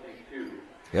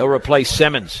 He'll replace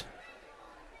Simmons.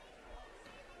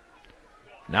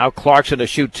 Now Clarkson to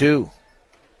shoot 2.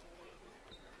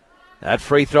 That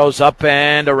free throw's up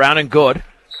and around and good.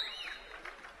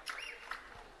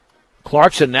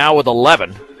 Clarkson now with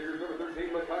 11.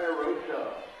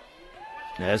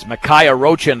 As Micaiah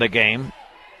Rocha in the game.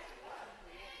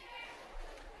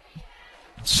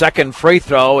 Second free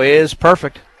throw is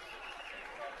perfect.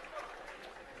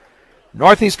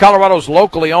 Northeast Colorado's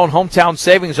locally owned hometown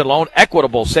savings and loan,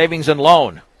 Equitable Savings and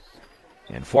Loan.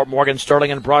 In Fort Morgan,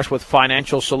 Sterling and Brush with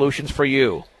financial solutions for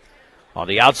you. On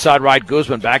the outside right,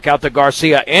 Guzman back out to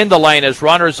Garcia. In the lane as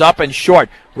runners up and short.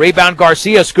 Rebound,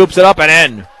 Garcia scoops it up and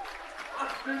in.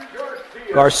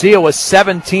 Garcia was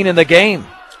 17 in the game.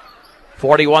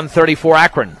 41-34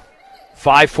 Akron.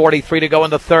 5:43 to go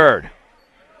in the third.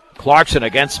 Clarkson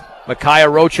against Micaiah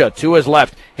Rocha to his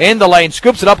left. In the lane,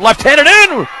 scoops it up, left-handed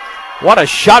in. What a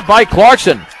shot by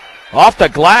Clarkson. Off the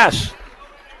glass.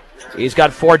 He's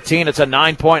got 14. It's a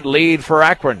 9-point lead for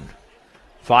Akron.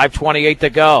 5:28 to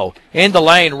go. In the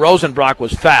lane, Rosenbrock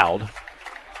was fouled.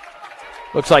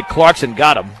 Looks like Clarkson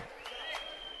got him.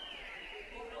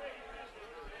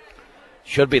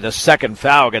 Should be the second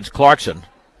foul against Clarkson.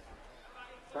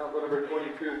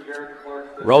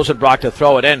 Rosenbrock to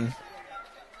throw it in.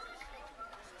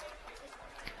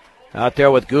 Out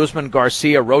there with Guzman,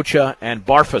 Garcia, Rocha, and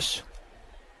Barfus.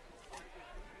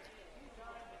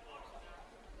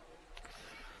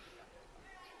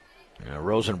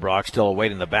 Rosenbrock still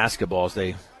awaiting the basketball as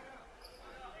they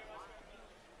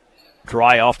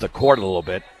dry off the court a little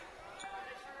bit.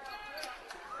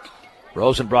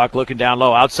 Rosenbrock looking down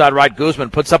low. Outside right,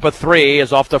 Guzman puts up a three,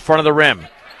 is off the front of the rim.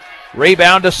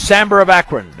 Rebound to Samber of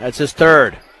Akron. That's his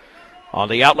third. On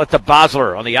the outlet to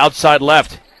Basler. On the outside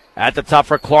left. At the top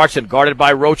for Clarkson, guarded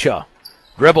by Rocha.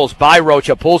 Dribbles by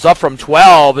Rocha, pulls up from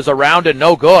 12, is around and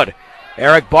no good.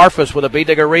 Eric Barfus with a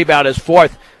B-digger rebound, his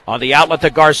fourth. On the outlet to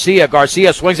Garcia.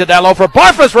 Garcia swings it down low for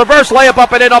Barfus. Reverse layup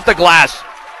up and in off the glass.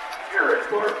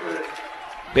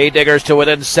 B-diggers to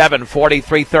within 7,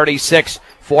 43-36.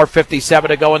 4:57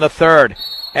 to go in the third.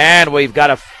 And we've got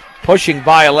a pushing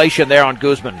violation there on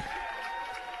Guzman.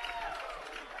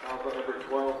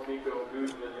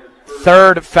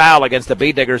 Third foul against the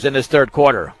B-diggers in this third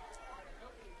quarter.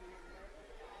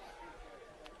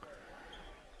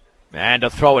 And to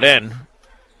throw it in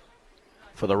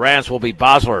for the Rams will be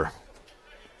Basler.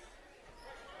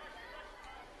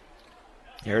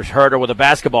 Here's Herder with the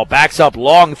basketball. Backs up,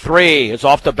 long three. It's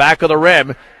off the back of the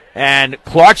rim. And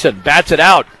Clarkson bats it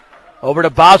out over to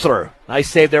Basler. Nice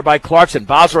save there by Clarkson.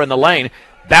 Basler in the lane.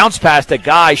 Bounce past the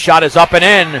Guy. Shot is up and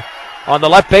in on the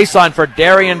left baseline for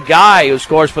Darian Guy, who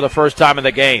scores for the first time in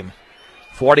the game.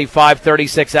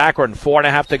 45-36 Akron.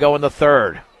 4.5 to go in the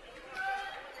third.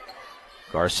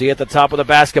 Garcia at the top of the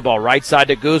basketball. Right side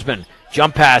to Guzman.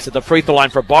 Jump pass at the free throw line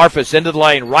for Barfus. Into the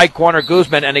lane. Right corner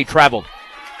Guzman, and he traveled.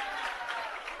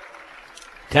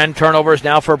 10 turnovers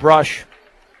now for Brush.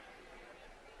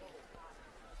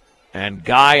 And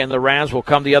Guy and the Rams will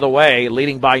come the other way,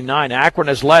 leading by 9. Akron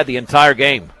has led the entire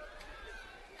game.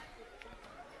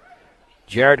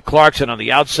 Jared Clarkson on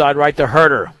the outside right to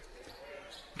Herder.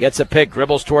 Gets a pick,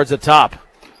 dribbles towards the top.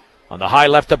 On the high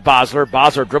left to Basler.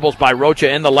 Basler dribbles by Rocha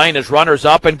in the lane. His runner's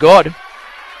up and good.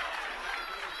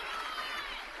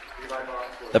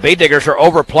 The B-diggers are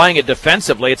overplaying it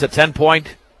defensively. It's a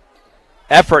 10-point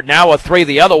effort. Now a three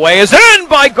the other way is in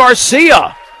by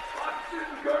Garcia.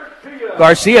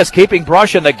 Garcia's keeping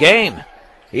Brush in the game.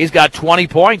 He's got 20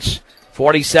 points.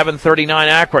 47-39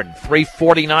 Akron.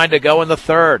 3:49 to go in the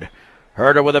third.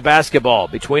 Herder with a basketball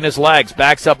between his legs.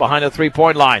 Backs up behind the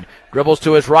three-point line. Dribbles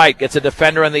to his right. Gets a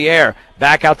defender in the air.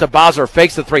 Back out to Basler.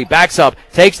 Fakes the three. Backs up.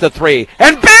 Takes the three.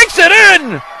 And banks it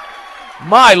in!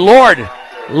 My Lord.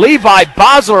 Levi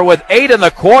Basler with 8 in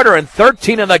the quarter and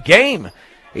 13 in the game.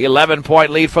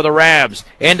 11-point lead for the Rams.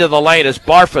 Into the lane as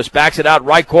Barfus backs it out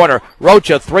right corner.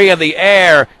 Rocha, three in the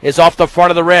air, is off the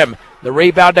front of the rim. The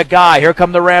rebound to Guy. Here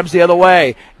come the Rams the other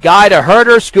way. Guy to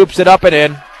Herder, scoops it up and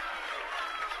in.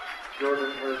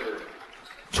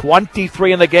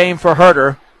 23 in the game for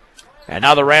Herder. And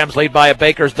now the Rams lead by a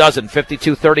baker's dozen,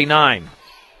 52-39.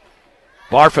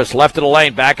 Barfus left of the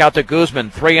lane, back out to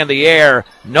Guzman. Three in the air,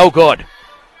 no good.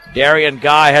 Darian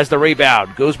Guy has the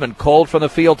rebound. Guzman cold from the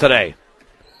field today.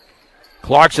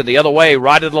 Clarkson the other way,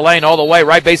 right of the lane, all the way.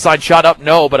 Right baseline shot up,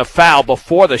 no, but a foul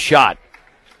before the shot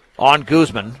on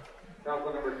Guzman.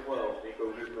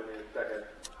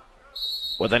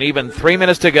 With an even 3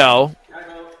 minutes to go.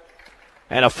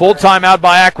 And a full timeout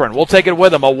by Akron. We'll take it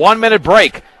with them. A 1-minute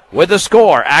break with the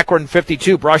score. Akron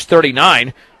 52, Brush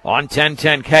 39 on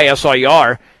 1010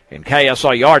 KSIR and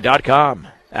KSIR.com.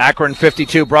 Akron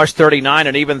 52, Brush 39,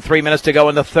 and even 3 minutes to go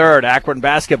in the third. Akron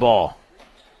basketball.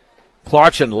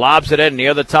 Clarkson lobs it in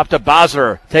near the top to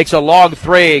Basler. Takes a long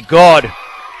three. Good.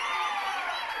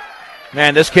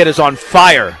 Man, this kid is on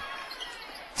fire.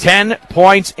 10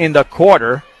 points in the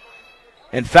quarter.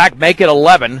 In fact, make it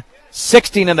 11.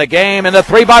 16 in the game, and the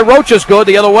three by Roach is good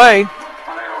the other way.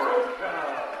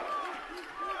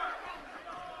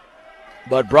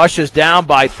 But Brush is down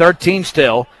by 13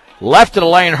 still. Left of the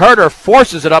lane, Herder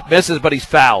forces it up, misses, but he's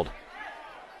fouled.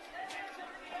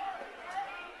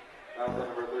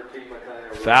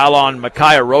 Foul on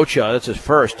Micaiah Rocha. That's his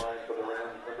first.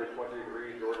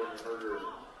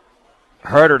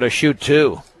 Herder to shoot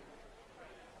two.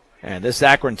 And this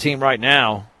Akron team right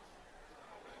now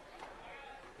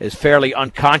is fairly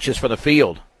unconscious for the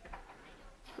field.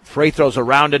 Free throws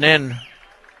around and in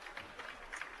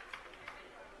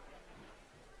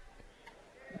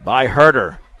by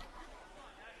Herder.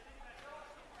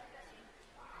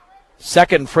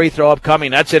 Second free throw upcoming.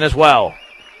 That's in as well.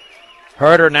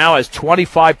 Herder now has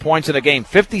 25 points in the game,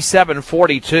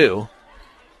 57-42.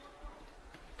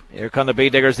 Here come the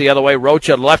B-Diggers the other way.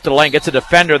 Rocha left of the lane, gets a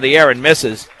defender in the air and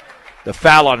misses. The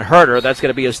foul on Herder. That's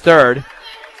going to be his third.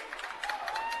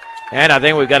 And I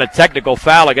think we've got a technical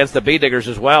foul against the B-Diggers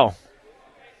as well.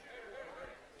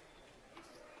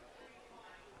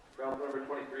 Foul number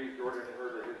 23, Jordan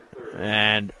Herder, his third.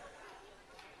 And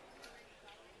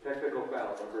Technical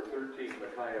foul, number 13,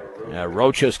 Micaiah Rocha.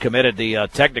 Rocha's committed the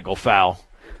technical foul.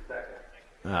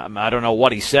 I don't know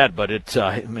what he said, but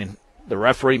the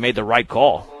referee made the right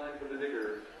call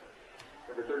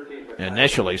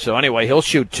initially. So anyway, he'll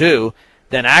shoot two.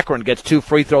 Then Akron gets two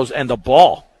free throws and the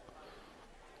ball.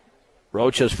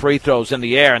 Rocha's free throws in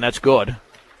the air, and that's good.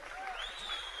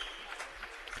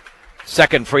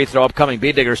 Second free throw upcoming.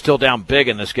 B-Diggers still down big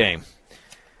in this game.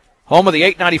 Home of the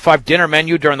 $8.95 dinner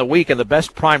menu during the week and the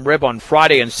best prime rib on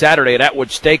Friday and Saturday at Atwood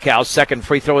Steakhouse. Second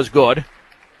free throw is good.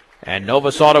 And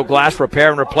Novus Auto Glass Repair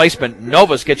and Replacement.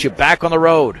 Novus gets you back on the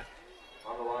road.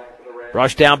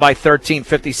 Brush down by 13,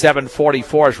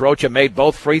 57-44 as Rocha made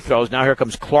both free throws. Now here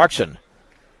comes Clarkson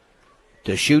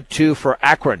to shoot two for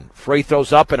Akron. Free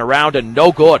throws up and around and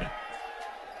no good.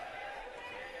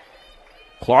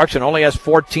 Clarkson only has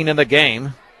 14 in the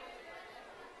game.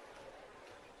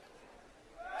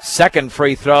 Second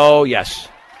free throw, yes.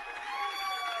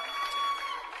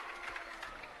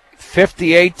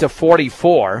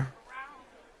 58-44.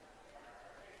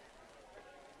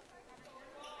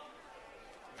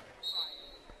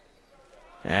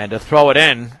 And to throw it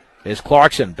in is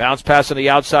Clarkson. Bounce pass on the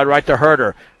outside right to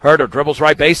Herder. Herder dribbles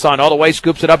right baseline all the way,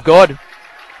 scoops it up good.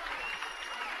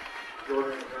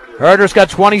 Herder's got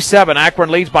 27.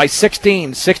 Akron leads by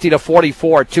 16,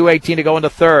 60-44. 2:18 to go in the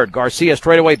third. Garcia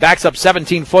straight away backs up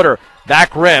 17-footer.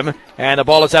 Back rim, and the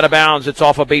ball is out of bounds. It's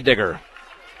off a B-Digger.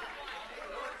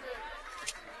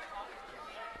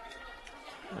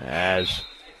 As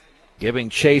giving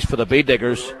chase for the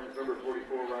B-Diggers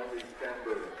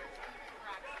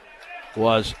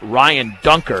was Ryan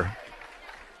Dunker.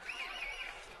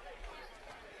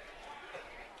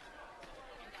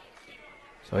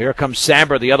 So here comes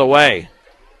Samber the other way.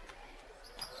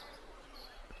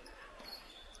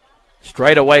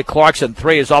 Straight away, Clarkson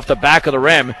three is off the back of the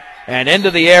rim. And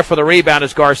into the air for the rebound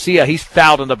is Garcia. He's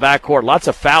fouled in the backcourt. Lots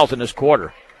of fouls in this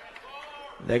quarter.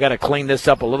 They got to clean this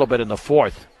up a little bit in the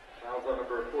fourth.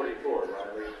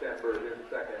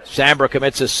 Samber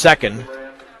commits his second.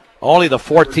 Only the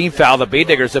 14th foul. The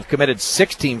B-Diggers have committed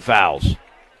 16 fouls.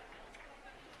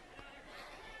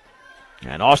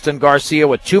 And Austin Garcia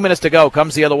with 2 minutes to go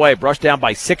comes the other way. Brushed down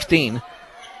by 16,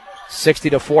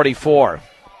 60-44.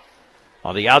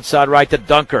 On the outside right to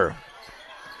Dunker.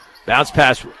 Bounce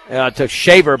pass to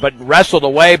Shaver, but wrestled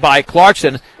away by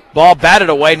Clarkson. Ball batted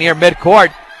away near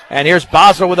midcourt. And here's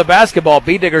Bosler with the basketball.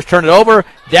 B-Diggers turn it over.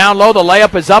 Down low, the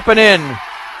layup is up and in.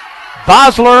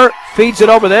 Bosler feeds it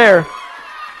over there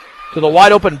to the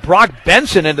wide open Brock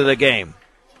Benson into the game.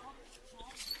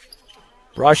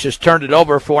 Brush has turned it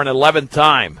over for an 11th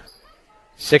time.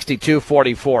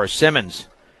 62-44. Simmons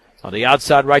on the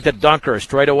outside right to Dunker.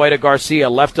 Straight away to Garcia.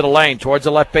 Left of the lane towards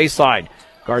the left baseline.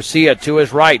 Garcia to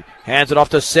his right. Hands it off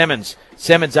to Simmons.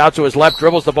 Simmons out to his left.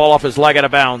 Dribbles the ball off his leg out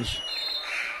of bounds.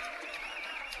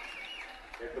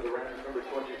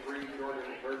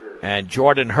 And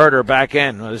Jordan Herder back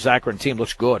in. This Akron team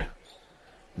looks good.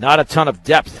 Not a ton of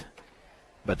depth,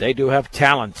 but they do have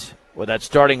talent with that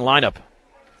starting lineup.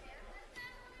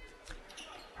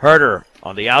 Herder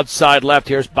on the outside left.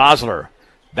 Here's Bosler.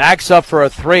 Backs up for a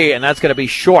three, and that's going to be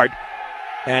short.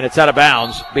 And it's out of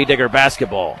bounds. B-Digger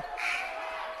basketball.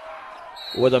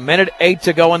 With 1:08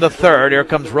 to go in the third, here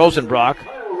comes Rosenbrock.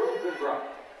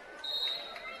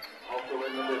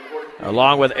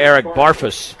 Along with Eric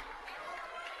Barfus.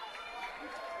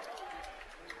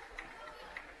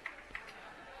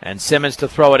 And Simmons to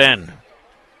throw it in.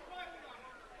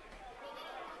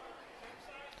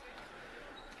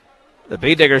 The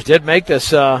B-Diggers did make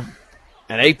this an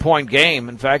 8-point game.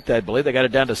 In fact, I believe they got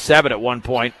it down to 7 at one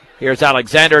point. Here's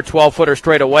Alexander, 12-footer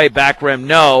straight away, back rim,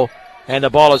 no. And the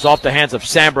ball is off the hands of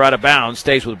Samber, out of bounds,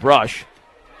 stays with Brush.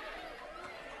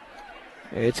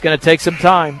 It's going to take some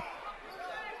time.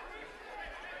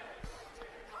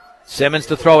 Simmons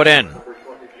to throw it in.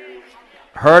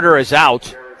 Herder is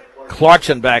out.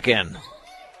 Clarkson back in.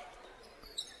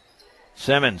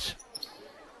 Simmons.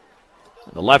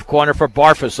 The left corner for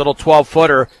Barfus. Little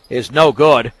 12-footer is no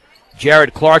good.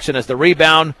 Jared Clarkson has the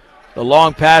rebound. The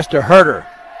long pass to Herder.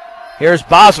 Here's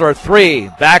Bosler, 3.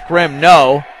 Back rim,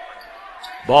 no.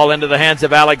 Ball into the hands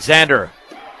of Alexander.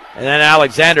 And then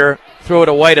Alexander threw it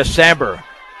away to Samber.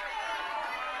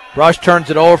 Brush turns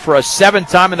it over for a 7th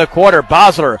time in the quarter.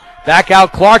 Bosler back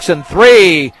out. Clarkson,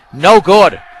 3. No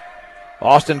good.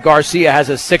 Austin Garcia has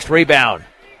his 6th rebound.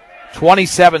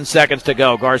 27 seconds to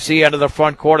go. Garcia into the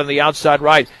front court on the outside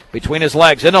right. Between his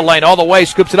legs. In the lane all the way.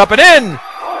 Scoops it up and in.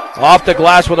 Off the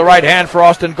glass with the right hand for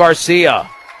Austin Garcia.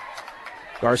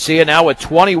 Garcia now with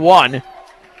 21.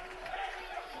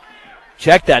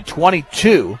 Check that.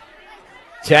 22.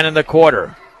 10 in the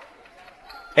quarter.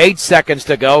 8 seconds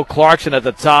to go. Clarkson at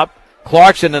the top.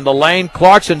 Clarkson in the lane.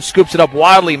 Clarkson scoops it up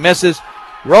wildly. Misses.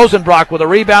 Rosenbrock with a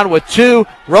rebound with 2.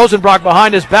 Rosenbrock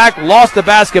behind his back. Lost the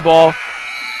basketball.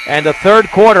 And the third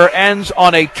quarter ends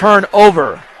on a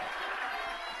turnover.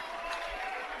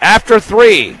 After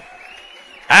 3,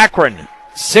 Akron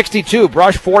 62,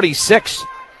 Brush 46.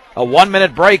 A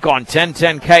 1-minute break on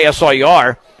 1010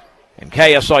 KSIR and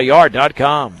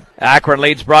KSIR.com. Akron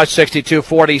leads Brush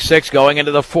 62-46 going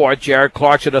into the fourth. Jared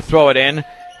Clarkson to throw it in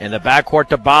the backcourt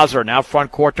to Bosler. Now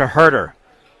front court to Herder.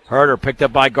 Herder picked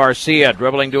up by Garcia,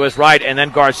 dribbling to his right, and then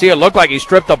Garcia looked like he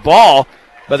stripped the ball,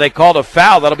 but they called a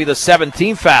foul. That'll be the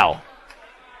 17th foul.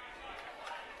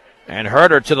 And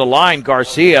Herder to the line.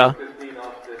 Garcia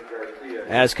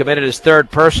has committed his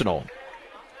 3rd personal.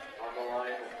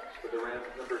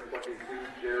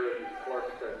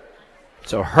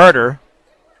 So Herder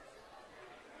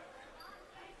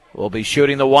will be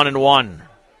shooting the 1-and-1.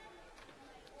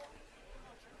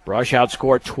 Brush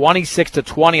outscored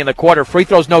 26-20 in the quarter. Free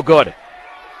throw's no good.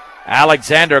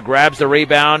 Alexander grabs the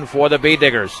rebound for the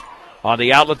B-Diggers. On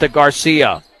the outlet to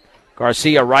Garcia.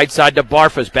 Garcia right side to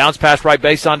Barfus. Bounce pass right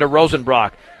baseline to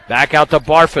Rosenbrock. Back out to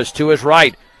Barfus to his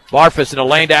right. Barfus in the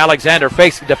lane to Alexander.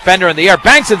 Facing defender in the air.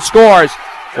 Banks and scores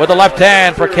with the left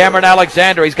hand for Cameron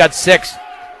Alexander. He's got 6.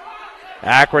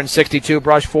 Akron 62,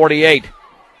 Brush 48.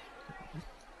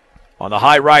 On the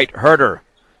high right, Herder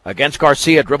against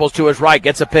Garcia. Dribbles to his right.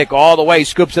 Gets a pick all the way.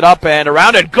 Scoops it up and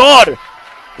around it. Good!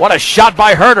 What a shot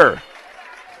by Herder.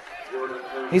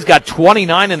 He's got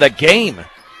 29 in the game.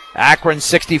 Akron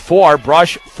 64,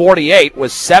 Brush 48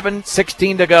 with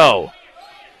 7:16 to go.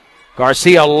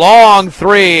 Garcia, long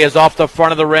 3 is off the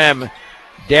front of the rim.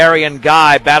 Darian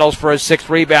Guy battles for his 6th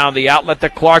rebound. The outlet to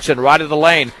Clarkson, right of the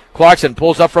lane. Clarkson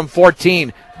pulls up from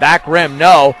 14. Back rim,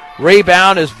 no.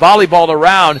 Rebound is volleyballed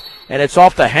around, and it's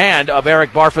off the hand of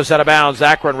Eric Barfus out of bounds.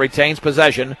 Akron retains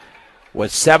possession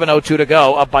with 7:02 to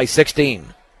go, up by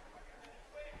 16.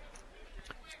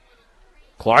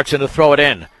 Clarkson to throw it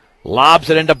in.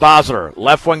 Lobs it into Bosler.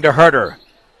 Left wing to Herder.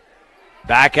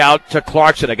 Back out to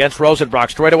Clarkson against Rosenbrock.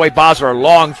 Straight away Bosler.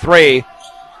 Long 3.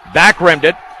 Back rimmed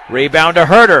it. Rebound to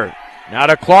Herder. Now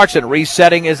to Clarkson.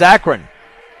 Resetting is Akron.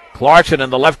 Clarkson in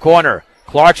the left corner.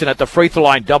 Clarkson at the free throw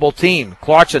line. Double team.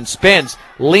 Clarkson spins.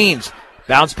 Leans.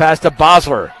 Bounce pass to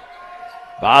Bosler.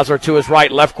 Bosler to his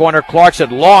right. Left corner.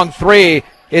 Clarkson. Long 3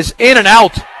 is in and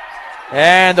out.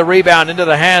 And the rebound into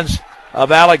the hands of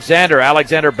Alexander.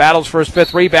 Alexander battles for his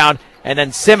 5th rebound, and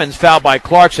then Simmons fouled by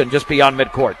Clarkson just beyond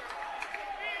midcourt.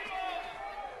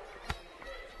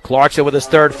 Clarkson with his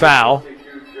 3rd foul.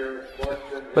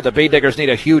 But the B-Diggers need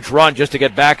a huge run just to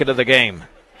get back into the game.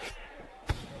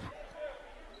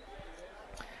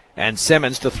 And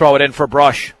Simmons to throw it in for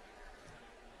Brush.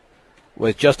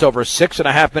 With just over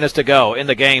 6.5 minutes to go in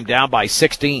the game, down by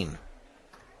 16.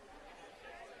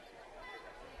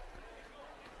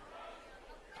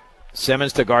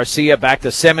 Simmons to Garcia, back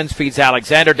to Simmons, feeds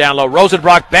Alexander down low.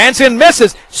 Rosenbrock bants in,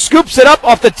 misses, scoops it up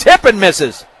off the tip and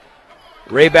misses.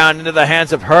 Rebound into the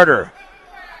hands of Herder.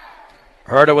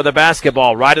 Herder with the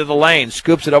basketball, right of the lane,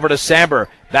 scoops it over to Samber,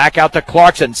 back out to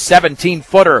Clarkson,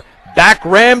 17-footer, back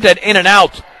rimmed and in and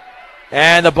out.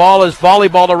 And the ball is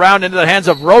volleyballed around into the hands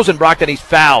of Rosenbrock, and he's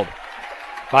fouled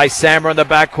by Samber in the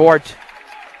backcourt.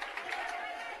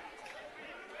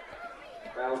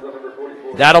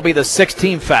 That'll be the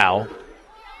 16th foul.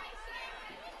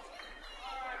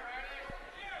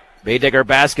 B-Digger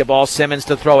basketball, Simmons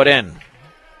to throw it in.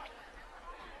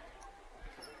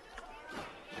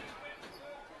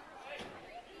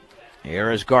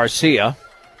 Here is Garcia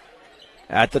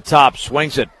at the top,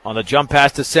 swings it on the jump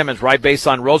pass to Simmons, right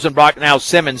baseline. Rosenbrock now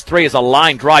Simmons, three is a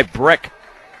line drive brick.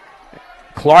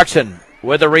 Clarkson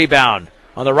with the rebound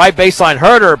on the right baseline.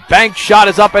 Herder, bank shot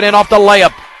is up and in off the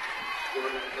layup.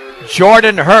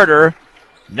 Jordan Herder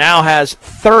now has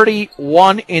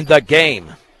 31 in the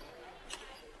game.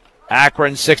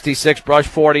 Akron 66, Brush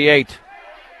 48.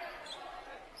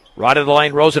 Right of the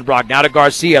lane, Rosenbrock now to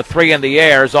Garcia, three in the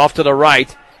air, is off to the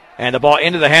right, and the ball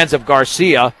into the hands of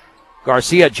Garcia.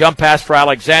 Garcia jump pass for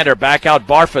Alexander, back out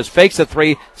Barfus, fakes the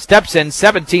three, steps in,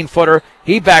 17-footer,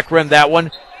 he back rimmed that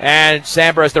one, and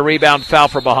Samber has the rebound, foul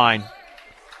for behind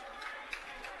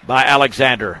by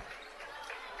Alexander.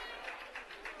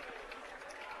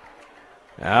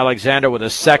 Alexander with a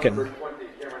second.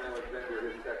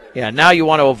 Yeah, now you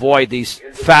want to avoid these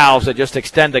fouls that just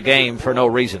extend the game for no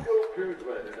reason.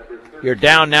 You're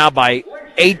down now by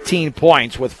 18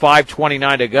 points with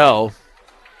 5:29 to go.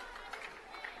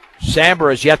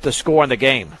 Samber is yet to score in the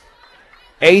game.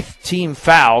 8th team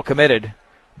foul committed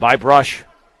by Brush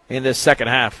in this second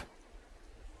half.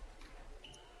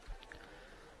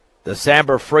 The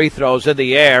Samber free throws in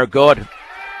the air, good.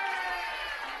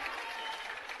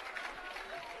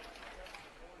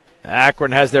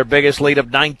 Akron has their biggest lead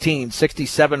of 19,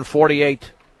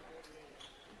 67-48.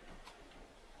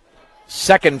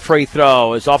 Second free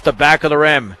throw is off the back of the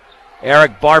rim.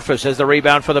 Eric Barfus has the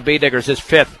rebound for the B-Diggers, his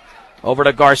fifth. Over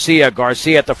to Garcia.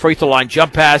 Garcia at the free throw line.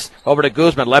 Jump pass over to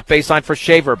Guzman. Left baseline for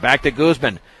Shaver. Back to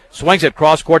Guzman. Swings it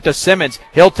cross court to Simmons.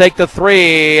 He'll take the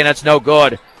three, and it's no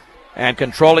good. And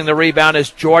controlling the rebound is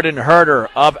Jordan Herder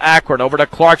of Akron. Over to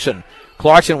Clarkson.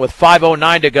 Clarkson with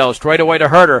 5:09 to go. Straight away to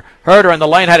Herder. Herder in the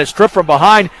lane had it stripped from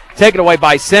behind. Taken away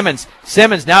by Simmons.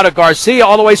 Simmons now to Garcia.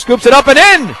 All the way scoops it up and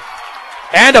in.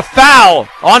 And a foul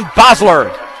on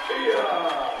Bosler.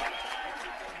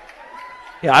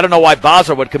 Yeah, I don't know why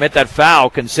Bosler would commit that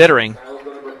foul considering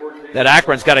that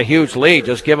Akron's got a huge lead.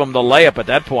 Just give him the layup at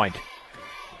that point.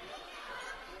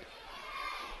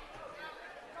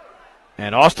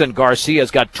 And Austin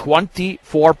Garcia's got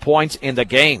 24 points in the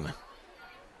game.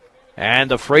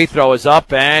 And the free throw is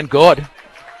up and good.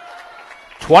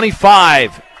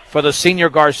 25 for the senior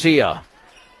Garcia.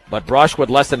 But Brush, with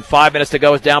less than 5 minutes to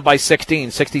go, is down by 16,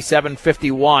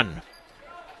 67-51.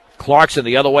 Clarkson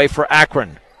the other way for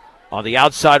Akron. On the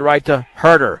outside right to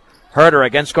Herder. Herder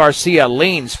against Garcia.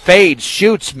 Leans, fades,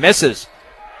 shoots, misses.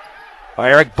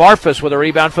 Eric Barfus with a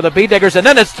rebound for the B-Diggers. And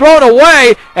then it's thrown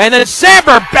away. And then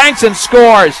Samber banks and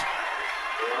scores.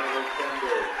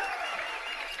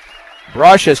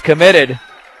 Brush has committed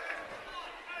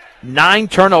 9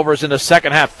 turnovers in the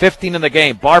second half, 15 in the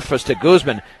game. Barfus to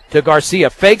Guzman to Garcia.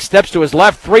 Fake, steps to his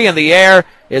left, 3 in the air,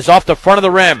 is off the front of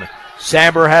the rim.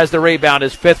 Samber has the rebound,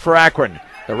 his 5th for Akron.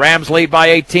 The Rams lead by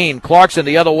 18. Clarkson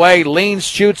the other way, leans,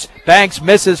 shoots, banks,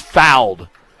 misses, fouled.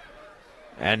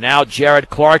 And now Jared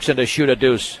Clarkson to shoot a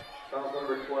deuce.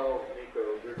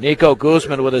 Nico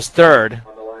Guzman with his 3rd.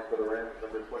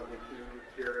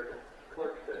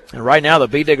 And right now the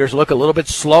B-Diggers look a little bit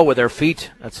slow with their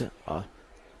feet. That's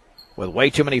with way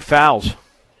too many fouls.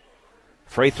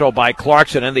 Free throw by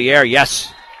Clarkson in the air,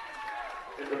 yes.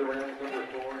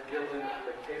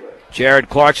 Jared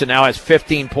Clarkson now has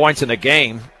 15 points in the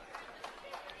game.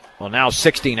 Well, now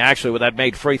 16 actually with that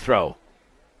made free throw.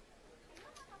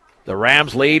 The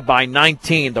Rams lead by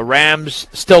 19. The Rams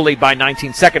still lead by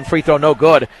 19. Second free throw, no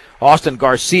good. Austin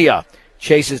Garcia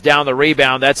chases down the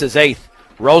rebound. That's his 8th.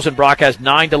 Rosenbrock has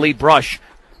 9 to lead Brush.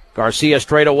 Garcia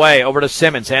straight away over to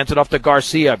Simmons. Hands it off to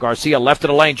Garcia. Garcia left of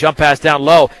the lane. Jump pass down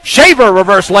low. Shaver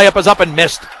reverse layup is up and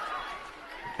missed.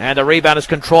 And the rebound is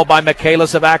controlled by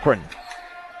Michaelis of Akron.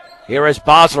 Here is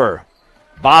Bosler.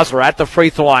 Bosler at the free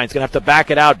throw line. He's going to have to back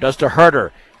it out. Does to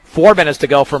Herder. 4 minutes to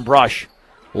go from Brush.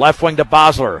 Left wing to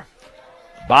Bosler.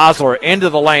 Bosler into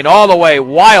the lane all the way.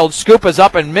 Wild scoop is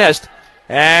up and missed.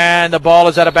 And the ball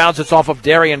is out of bounds. It's off of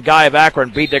Darian Guy of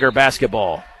Akron. B-Digger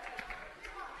basketball.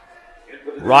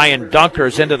 Ryan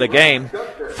Dunker's into the game.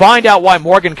 Find out why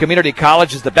Morgan Community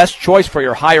College is the best choice for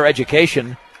your higher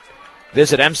education.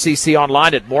 Visit MCC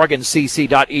online at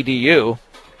morgancc.edu.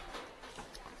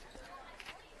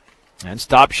 And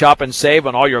stop, shop, and save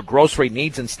on all your grocery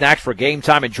needs and snacks for game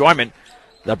time enjoyment.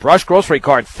 The Brush Grocery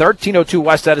Cart, 1302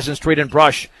 West Edison Street in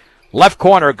Brush. Left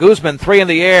corner, Guzman, 3 in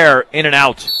the air, in and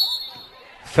out.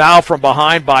 Foul from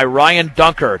behind by Ryan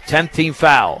Dunker, 10th team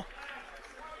foul.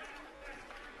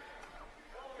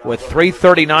 With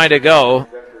 3:39 to go,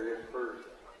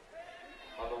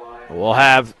 we'll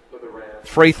have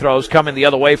free throws coming the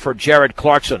other way for Jared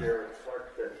Clarkson.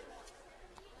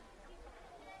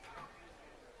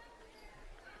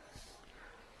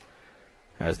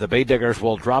 as the Bay Diggers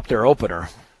will drop their opener.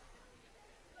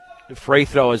 The free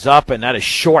throw is up, and that is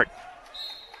short.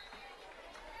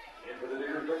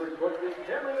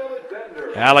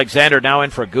 Alexander now in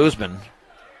for Guzman.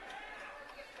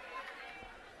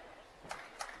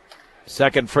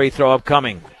 Second free throw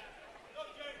upcoming.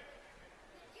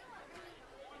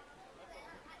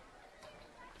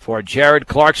 For Jared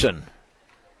Clarkson.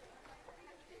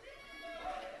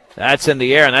 That's in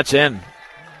the air, and that's in.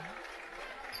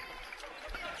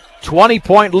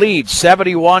 20-point lead,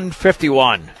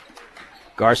 71-51.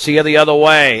 Garcia the other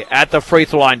way at the free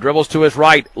throw line. Dribbles to his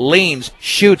right, leans,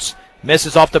 shoots,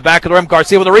 misses off the back of the rim.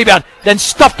 Garcia with a rebound, then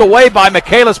stuffed away by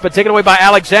Michaelis, but taken away by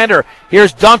Alexander.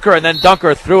 Here's Dunker, and then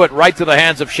Dunker threw it right through the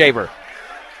hands of Shaver.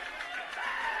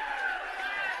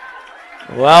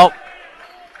 Well,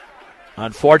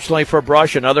 unfortunately for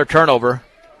Brush, another turnover.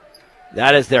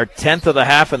 That is their 10th of the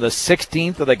half and the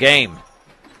 16th of the game.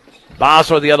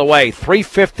 Basler the other way.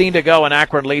 3:15 to go, and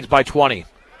Akron leads by 20.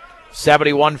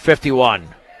 71-51.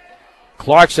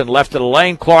 Clarkson left to the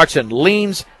lane. Clarkson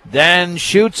leans, then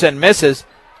shoots and misses.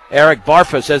 Eric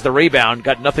Barfus has the rebound.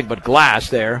 Got nothing but glass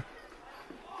there.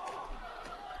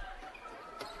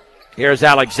 Here's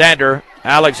Alexander.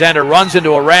 Alexander runs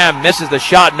into a ram, misses the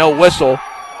shot, no whistle.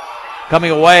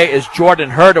 Coming away is Jordan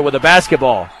Herder with the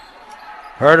basketball.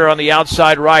 Herder on the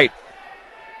outside right.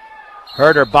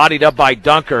 Herder bodied up by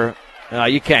Dunker.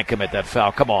 You can't commit that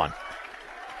foul. Come on.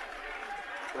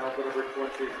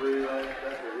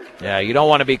 Yeah, you don't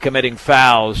want to be committing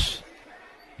fouls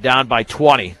down by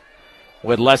 20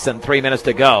 with less than 3 minutes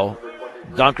to go.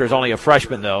 Dunker's only a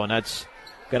freshman, though, and that's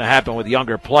going to happen with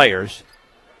younger players.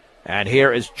 And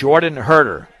here is Jordan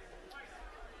Herder.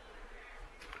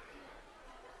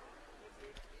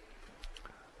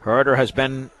 Herder has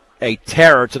been a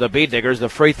terror to the Bee Diggers. The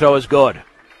free throw is good.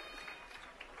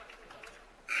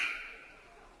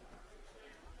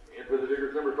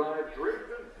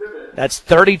 That's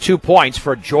 32 points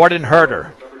for Jordan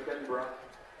Herder.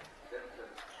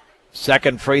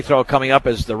 Second free throw coming up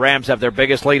as the Rams have their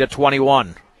biggest lead at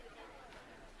 21.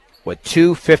 With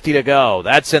 2:50 to go.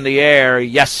 That's in the air.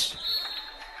 Yes.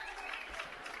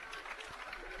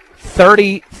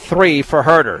 33 for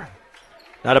Herder.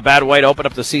 Not a bad way to open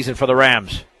up the season for the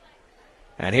Rams.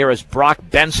 And here is Brock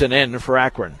Benson in for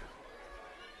Akron.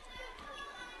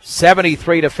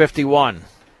 73-51.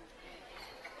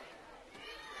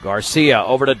 Garcia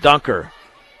over to Dunker.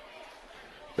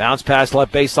 Bounce pass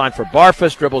left baseline for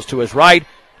Barfus. Dribbles to his right.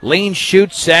 Leans,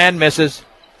 shoots, and misses.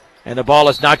 And the ball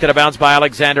is knocked out of bounds by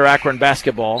Alexander. Akron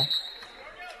basketball.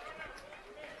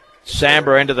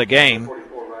 Samber into the game.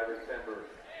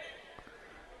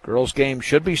 Girls' game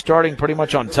should be starting pretty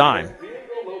much on time.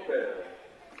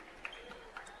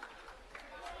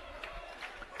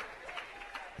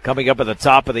 Coming up at the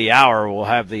top of the hour, we'll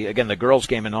have the girls'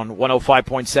 game and on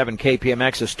 105.7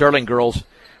 KPMX. The Sterling girls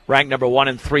ranked number 1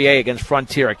 in 3A against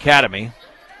Frontier Academy.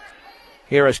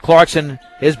 Here is Clarkson.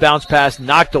 His bounce pass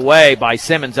knocked away by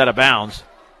Simmons out of bounds.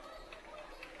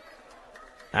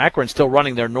 Akron still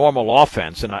running their normal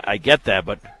offense, and I get that,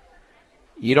 but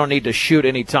you don't need to shoot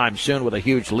anytime soon with a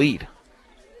huge lead.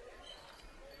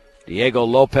 Diego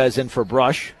Lopez in for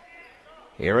Brush.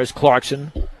 Here is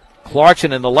Clarkson.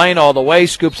 Clarkson in the lane all the way,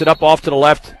 scoops it up off to the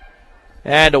left,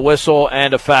 and a whistle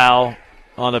and a foul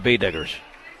on the Bee Diggers.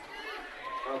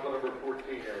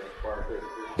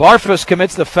 Barfus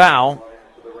commits the foul.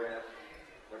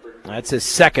 That's his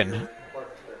second.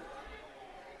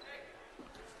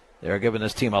 They're giving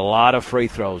this team a lot of free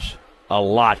throws. A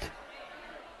lot.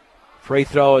 Free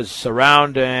throw is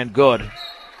around and good.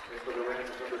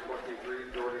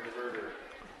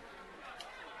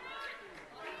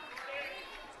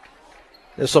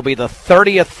 This will be the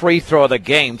 30th free throw of the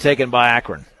game taken by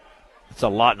Akron. That's a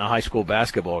lot in a high school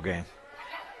basketball game.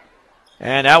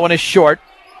 And that one is short.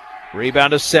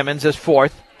 Rebound to Simmons, his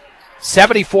fourth.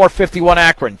 74-51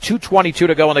 Akron. 2:22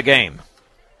 to go in the game.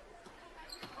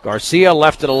 Garcia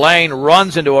left to the lane,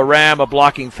 runs into a ram of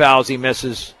blocking fouls. He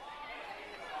misses.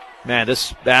 Man,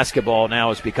 this basketball now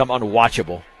has become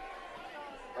unwatchable.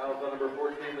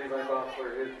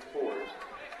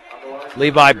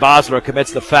 Levi Basler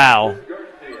commits the foul.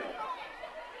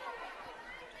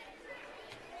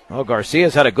 Oh,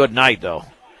 Garcia's had a good night, though,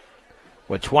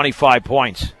 with 25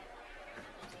 points.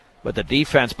 But the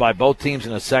defense by both teams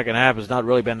in the second half has not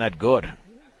really been that good.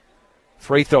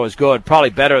 Free throw is good. Probably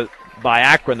better by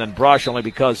Akron than Brush, only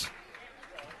because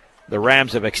the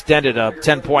Rams have extended a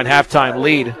 10-point halftime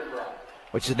lead,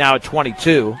 which is now at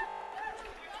 22.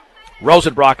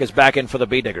 Rosenbrock is back in for the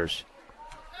Bee Diggers.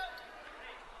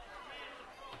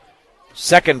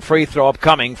 Second free throw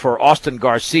upcoming for Austin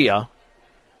Garcia.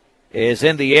 is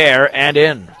in the air and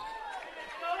in.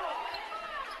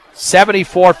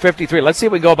 74-53. Let's see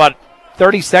if we can go about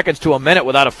 30 seconds to a minute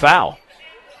without a foul.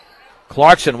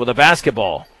 Clarkson with a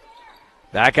basketball.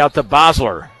 Back out to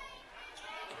Bosler.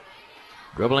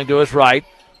 Dribbling to his right.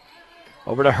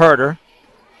 Over to Herder.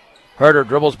 Herder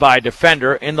dribbles by a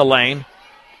defender in the lane.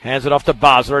 Hands it off to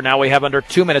Bosler. Now we have under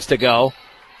 2 minutes to go.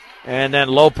 And then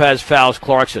Lopez fouls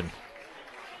Clarkson.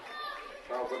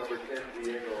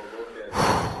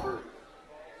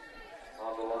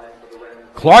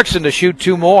 Clarkson to shoot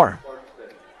 2 more.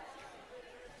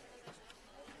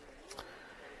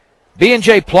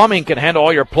 B&J Plumbing can handle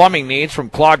all your plumbing needs,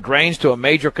 from clogged drains to a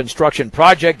major construction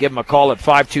project. Give them a call at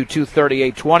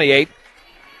 522-3828.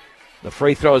 The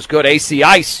free throw is good. AC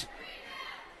Ice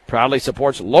proudly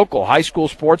supports local high school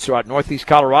sports throughout Northeast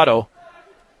Colorado.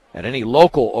 At any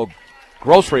local or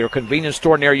grocery or convenience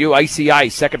store near you, AC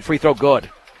Ice, second free throw good.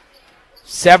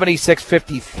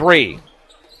 76-53.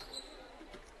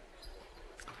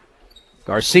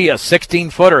 Garcia,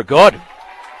 16-footer, good.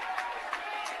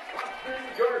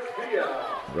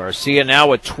 Garcia now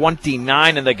with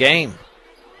 29 in the game.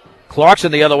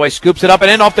 Clarkson the other way, scoops it up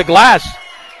and in off the glass.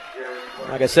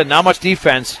 Like I said, not much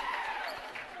defense.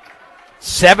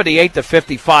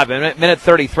 78-55, minute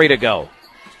 33 to go.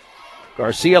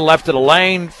 Garcia left of the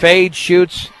lane, fades,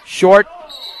 shoots, short.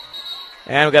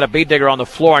 And we've got a beat digger on the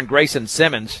floor and Grayson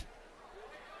Simmons.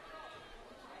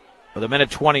 With a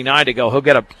minute 29 to go, he'll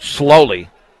get up slowly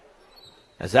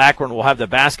as Akron will have the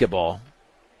basketball.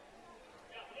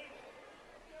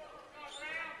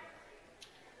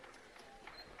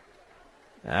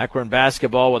 Akron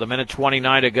basketball with a minute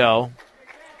 29 to go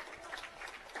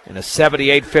in a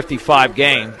 78-55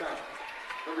 game.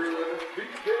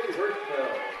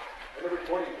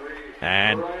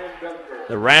 And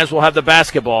the Rams will have the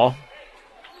basketball.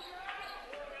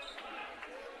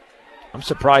 I'm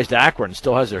surprised Akron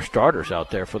still has their starters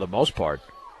out there for the most part.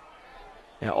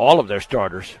 Yeah, all of their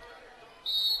starters.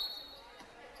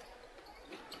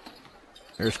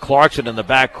 There's Clarkson in the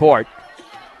backcourt.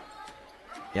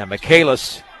 Yeah,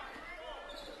 Michaelis,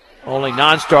 only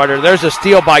non-starter. There's a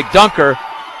steal by Dunker.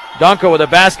 Dunker with a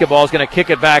basketball is going to kick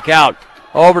it back out.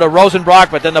 Over to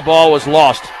Rosenbrock, but then the ball was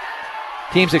lost.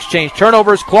 Teams exchange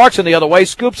turnovers. Clarkson the other way,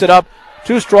 scoops it up.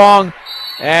 Too strong,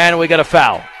 and we get a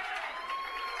foul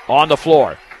on the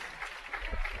floor.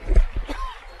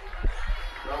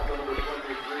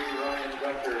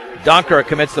 Dunker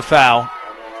commits the foul.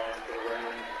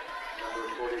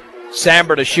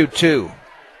 Samber to shoot 2.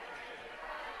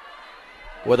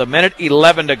 With a minute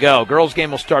 11 to go. Girls'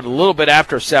 game will start a little bit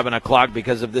after 7 o'clock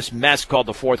because of this mess called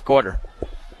the fourth quarter.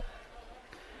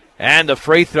 And the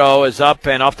free throw is up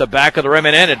and off the back of the rim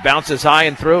and in. It bounces high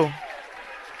and through.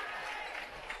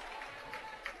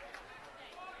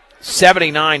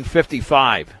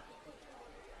 79-55.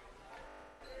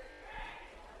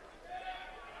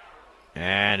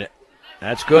 And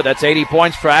that's good. That's 80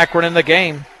 points for Akron in the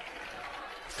game.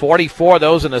 44 of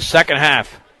those in the second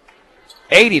half.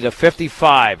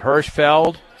 80-55.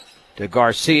 Hirschfeld to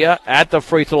Garcia at the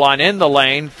free throw line in the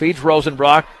lane. Feeds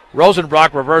Rosenbrock.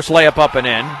 Rosenbrock reverse layup up and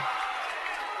in.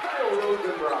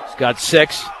 He's got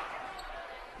 6.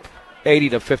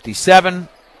 80-57.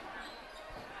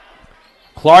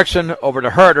 Clarkson over to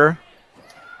Herder.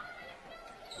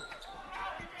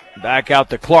 Back out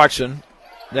to Clarkson.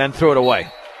 Then threw it away.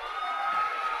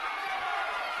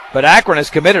 But Akron has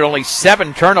committed only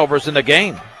 7 turnovers in the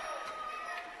game.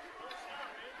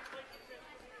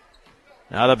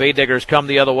 Now the Bee Diggers come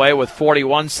the other way with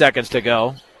 41 seconds to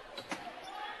go.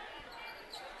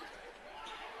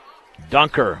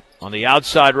 Dunker on the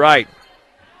outside right.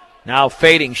 Now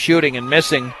fading, shooting, and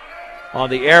missing on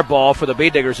the air ball for the Bee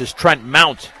Diggers is Trent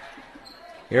Mount.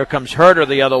 Here comes Herder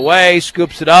the other way,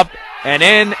 scoops it up and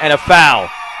in, and a foul.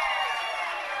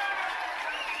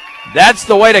 That's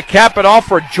the way to cap it off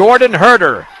for Jordan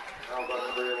Herder.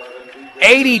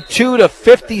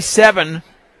 82-57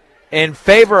 in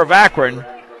favor of Akron.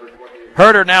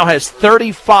 Herder now has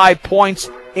 35 points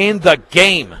in the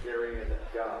game.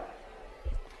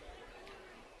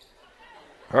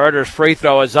 Herder's free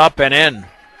throw is up and in.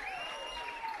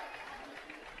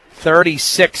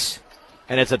 36,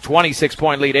 and it's a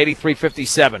 26-point lead,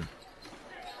 83-57.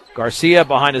 Garcia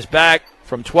behind his back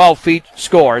from 12 feet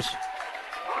scores.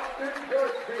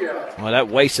 Well, that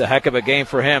wastes a heck of a game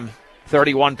for him.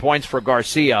 31 points for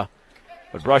Garcia,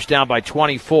 but brushed down by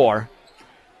 24.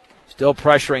 Still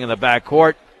pressuring in the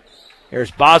backcourt.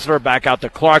 Here's Bosler back out to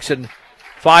Clarkson.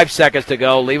 5 seconds to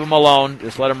go. Leave him alone.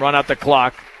 Just let him run out the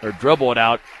clock or dribble it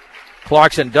out.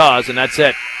 Clarkson does, and that's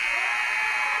it.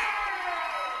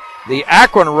 The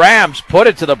Akron Rams put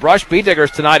it to the Brush Bee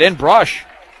Diggers tonight in Brush.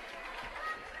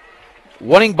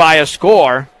 winning by a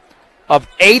score of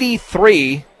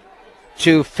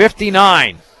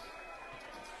 83-59.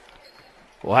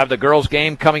 We'll have the girls'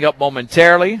 game coming up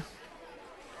momentarily.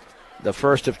 The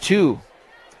first of two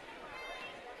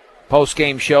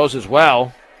post-game shows as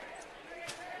well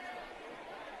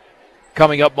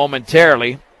coming up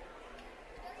momentarily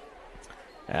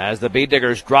as the Bee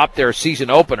Diggers drop their season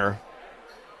opener,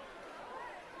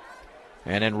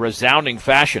 and in resounding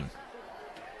fashion,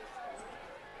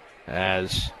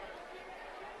 as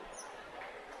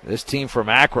this team from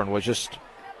Akron was just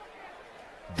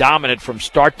dominant from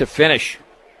start to finish.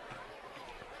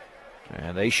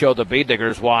 And they showed the Bee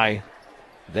Diggers why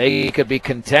they could be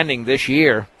contending this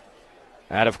year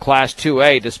out of Class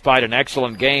 2A, despite an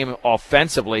excellent game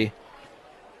offensively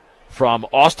from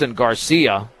Austin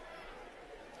Garcia.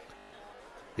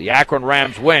 The Akron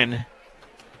Rams win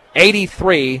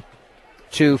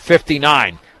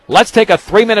 83-59. Let's take a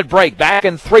 3-minute break. Back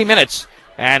in 3 minutes,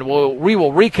 and we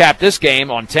will recap this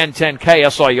game on 1010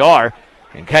 KSIR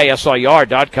and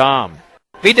KSIR.com.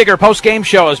 Bee Digger post-game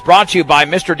show is brought to you by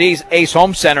Mr. D's Ace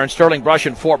Home Center in Sterling Brush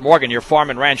and Fort Morgan, your farm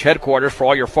and ranch headquarters for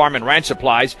all your farm and ranch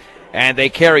supplies. And they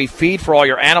carry feed for all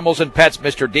your animals and pets.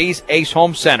 Mr. D's Ace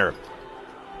Home Center.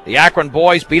 The Akron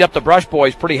boys beat up the Brush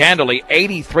boys pretty handily,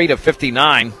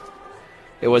 83-59.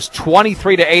 It was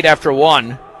 23-8 after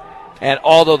one. And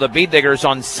although the Bee Diggers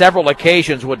on several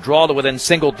occasions would draw to within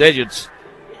single digits,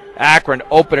 Akron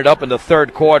opened it up in the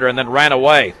third quarter and then ran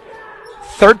away.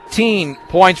 13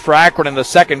 points for Akron in the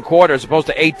second quarter as opposed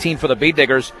to 18 for the Bee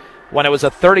Diggers when it was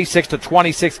a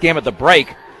 36-26 game at the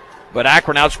break. But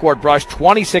Akron outscored Brush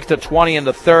 26-20 in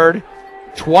the third,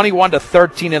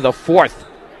 21-13 in the fourth.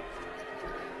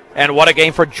 And what a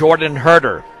game for Jordan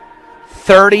Herder.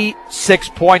 36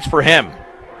 points for him.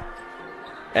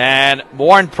 And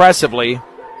more impressively,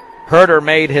 Herder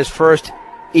made his first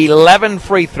 11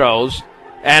 free throws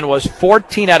and was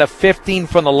 14 out of 15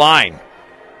 from the line.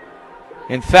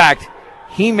 In fact,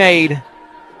 he made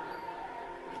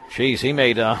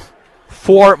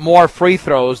 4 more free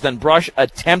throws than Brush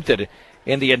attempted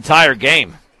in the entire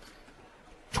game.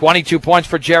 22 points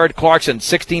for Jared Clarkson,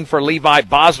 16 for Levi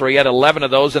Bosler. He had 11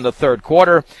 of those in the third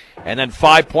quarter. And then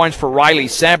 5 points for Riley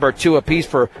Samber, 2 apiece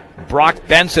for Brock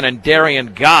Benson and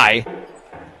Darian Guy.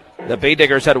 The Bee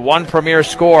Diggers had one premier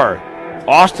scorer,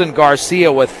 Austin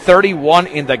Garcia, with 31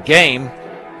 in the game.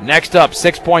 Next up,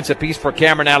 6 points apiece for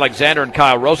Cameron Alexander and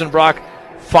Kyle Rosenbrock,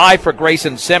 5 for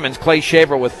Grayson Simmons, Clay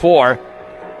Shaver with 4,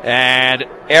 and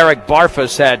Eric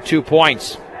Barfus had 2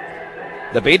 points.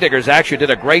 The Bee Diggers actually did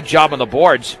a great job on the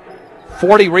boards,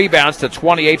 40 rebounds to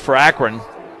 28 for Akron.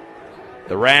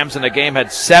 The Rams in the game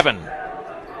had 7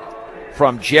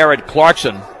 from Jared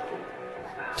Clarkson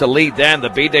to lead then. The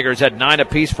Bee Diggers had 9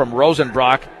 apiece from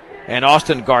Rosenbrock and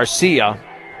Austin Garcia.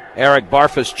 Eric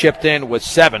Barfus chipped in with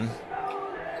 7.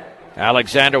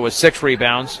 Alexander with 6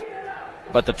 rebounds,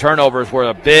 but the turnovers were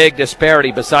a big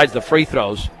disparity besides the free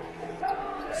throws.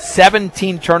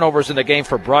 17 turnovers in the game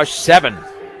for Brush, 7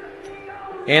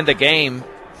 in the game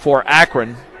for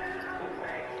Akron.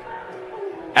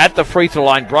 At the free throw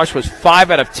line, Brush was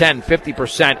 5 out of 10,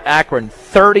 50%. Akron,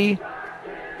 30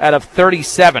 out of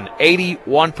 37,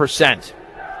 81%.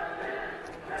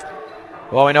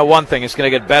 Well, we know one thing, it's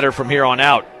going to get better from here on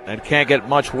out. It can't get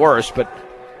much worse, but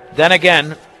then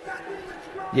again,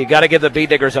 you got to give the Bee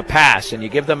Diggers a pass, and you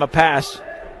give them a pass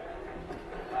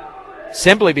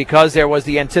simply because there was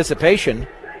the anticipation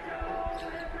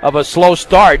of a slow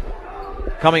start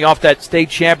coming off that state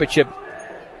championship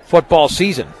football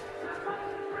season.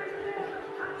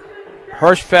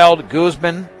 Hirschfeld,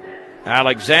 Guzman,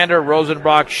 Alexander,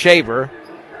 Rosenbrock, Shaver,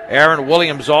 Aaron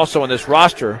Williams also in this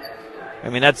roster. I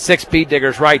mean, that's 6 Bee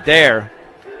Diggers right there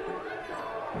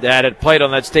that had played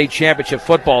on that state championship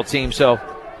football team. So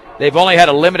they've only had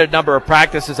a limited number of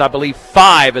practices, I believe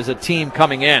 5 as a team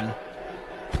coming in.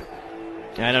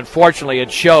 And unfortunately,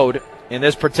 it showed in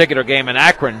this particular game. And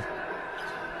Akron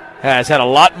has had a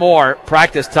lot more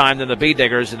practice time than the Bee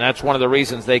Diggers, and that's one of the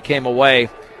reasons they came away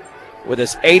with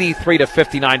this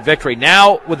 83-59 victory.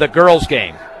 Now with the girls'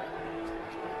 game.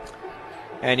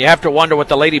 And you have to wonder what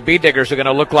the Lady Bee Diggers are going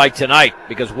to look like tonight,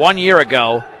 because 1 year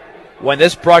ago, when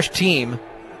this Brush team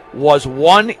was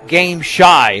 1 game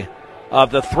shy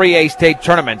of the 3A state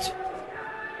tournament,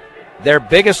 their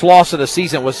biggest loss of the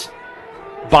season was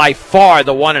by far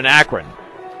the one in Akron.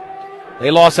 They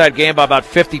lost that game by about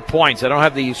 50 points. I don't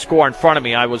have the score in front of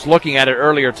me. I was looking at it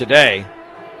earlier today,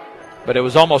 but it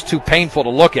was almost too painful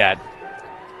to look at,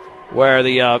 where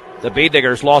the Bee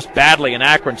Diggers lost badly in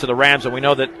Akron to the Rams, and we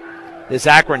know that this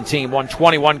Akron team won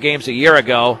 21 games a year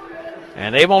ago,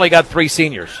 and they've only got 3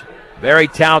 seniors. Very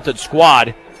talented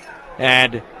squad,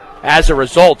 and as a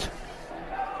result,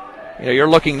 you're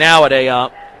looking now at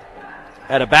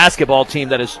a basketball team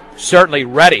that is certainly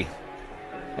ready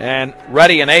and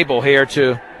able here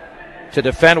to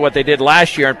defend what they did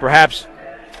last year and perhaps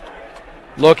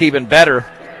look even better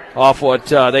off what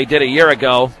they did a year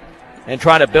ago and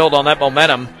trying to build on that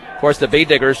momentum. Of course, the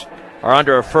B-Diggers are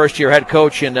under a first-year head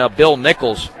coach in Bill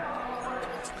Nichols.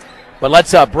 But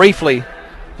let's briefly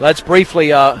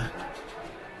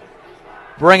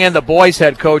bring in the boys'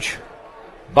 head coach,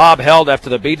 Bob Held, after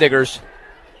the B-Diggers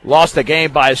lost the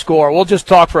game by a score. We'll just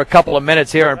talk for a couple of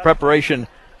minutes here in preparation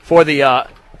for the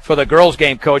girls'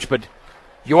 game, Coach. But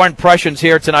your impressions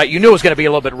here tonight, you knew it was going to be a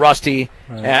little bit rusty.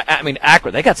 Right.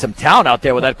 Akron, they got some talent out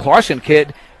there with that Clarkson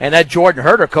kid and that Jordan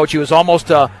Herder, Coach. He was almost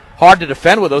hard to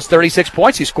defend with those 36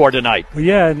 points he scored tonight. Well,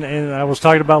 yeah, and I was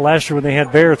talking about last year when they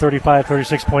had Bear, 35,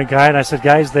 36-point guy, and I said,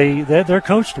 guys, they're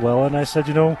coached well. And I said,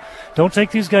 don't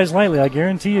take these guys lightly. I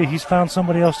guarantee you he's found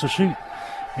somebody else to shoot.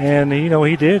 And,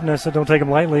 he did, and I said, don't take him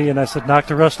lightly. And I said, knock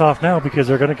the rust off now because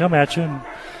they're going to come at you. And,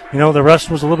 the rust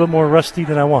was a little bit more rusty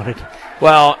than I wanted.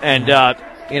 Well, and,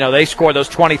 they scored those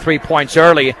 23 points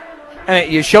early.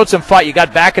 And you showed some fight. You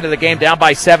got back into the game down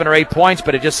by 7 or 8 points,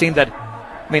 but it just seemed that,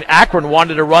 Akron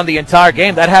wanted to run the entire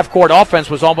game. That half-court offense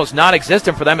was almost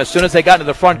non-existent for them. As soon as they got into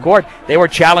the front court, they were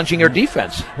challenging your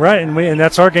defense. Right, and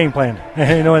that's our game plan.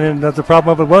 And the problem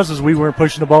of it was we weren't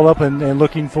pushing the ball up and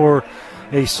looking for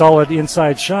a solid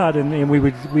inside shot, and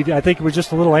I think we were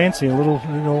just a little antsy, a little,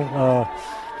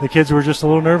 the kids were just a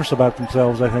little nervous about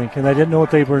themselves, I think, and they didn't know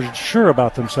what they were sure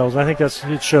about themselves. I think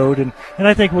it showed, and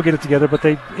I think we'll get it together, but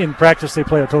in practice they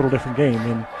play a total different game,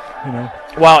 and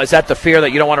Well, is that the fear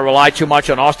that you don't want to rely too much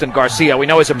on Austin Garcia? We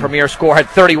know he's a premier scorer, had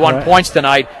 31 points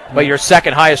tonight, but your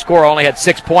second highest scorer only had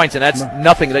 6 points, and that's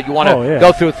nothing that you want to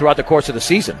go throughout the course of the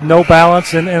season. No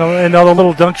balance, and all the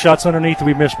little dunk shots underneath,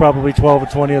 we missed probably 12 or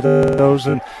 20 of those,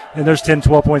 and there's 10,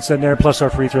 12 points in there, plus our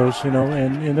free throws,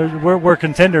 and we're a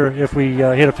contender if we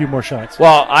hit a few more shots.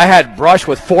 Well, I had Brush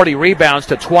with 40 rebounds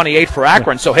to 28 for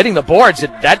Akron, so hitting the boards,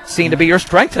 that seemed to be your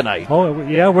strength tonight. Oh,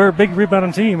 yeah, we're a big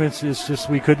rebounding team. It's just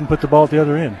we couldn't put the ball at the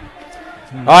other end.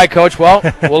 All right, Coach. Well,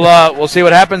 we'll see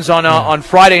what happens on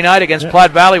Friday night against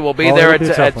Platte Valley. We'll be there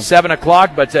at 7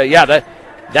 o'clock. But,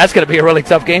 that's going to be a really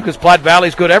tough game because Platte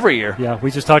Valley's good every year. Yeah,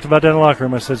 we just talked about that in the locker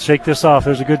room. I said, shake this off.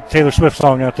 There's a good Taylor Swift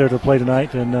song out there to play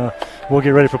tonight, and we'll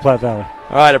get ready for Platte Valley.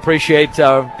 All right, appreciate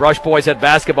Brush Boys head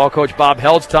basketball coach Bob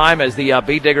Held's time as the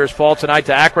B-Diggers fall tonight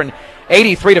to Akron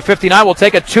 83-59. We'll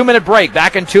take a 2-minute break.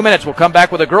 Back in 2 minutes. We'll come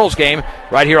back with a girls game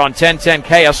right here on 1010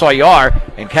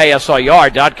 KSIR and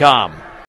KSIR.com.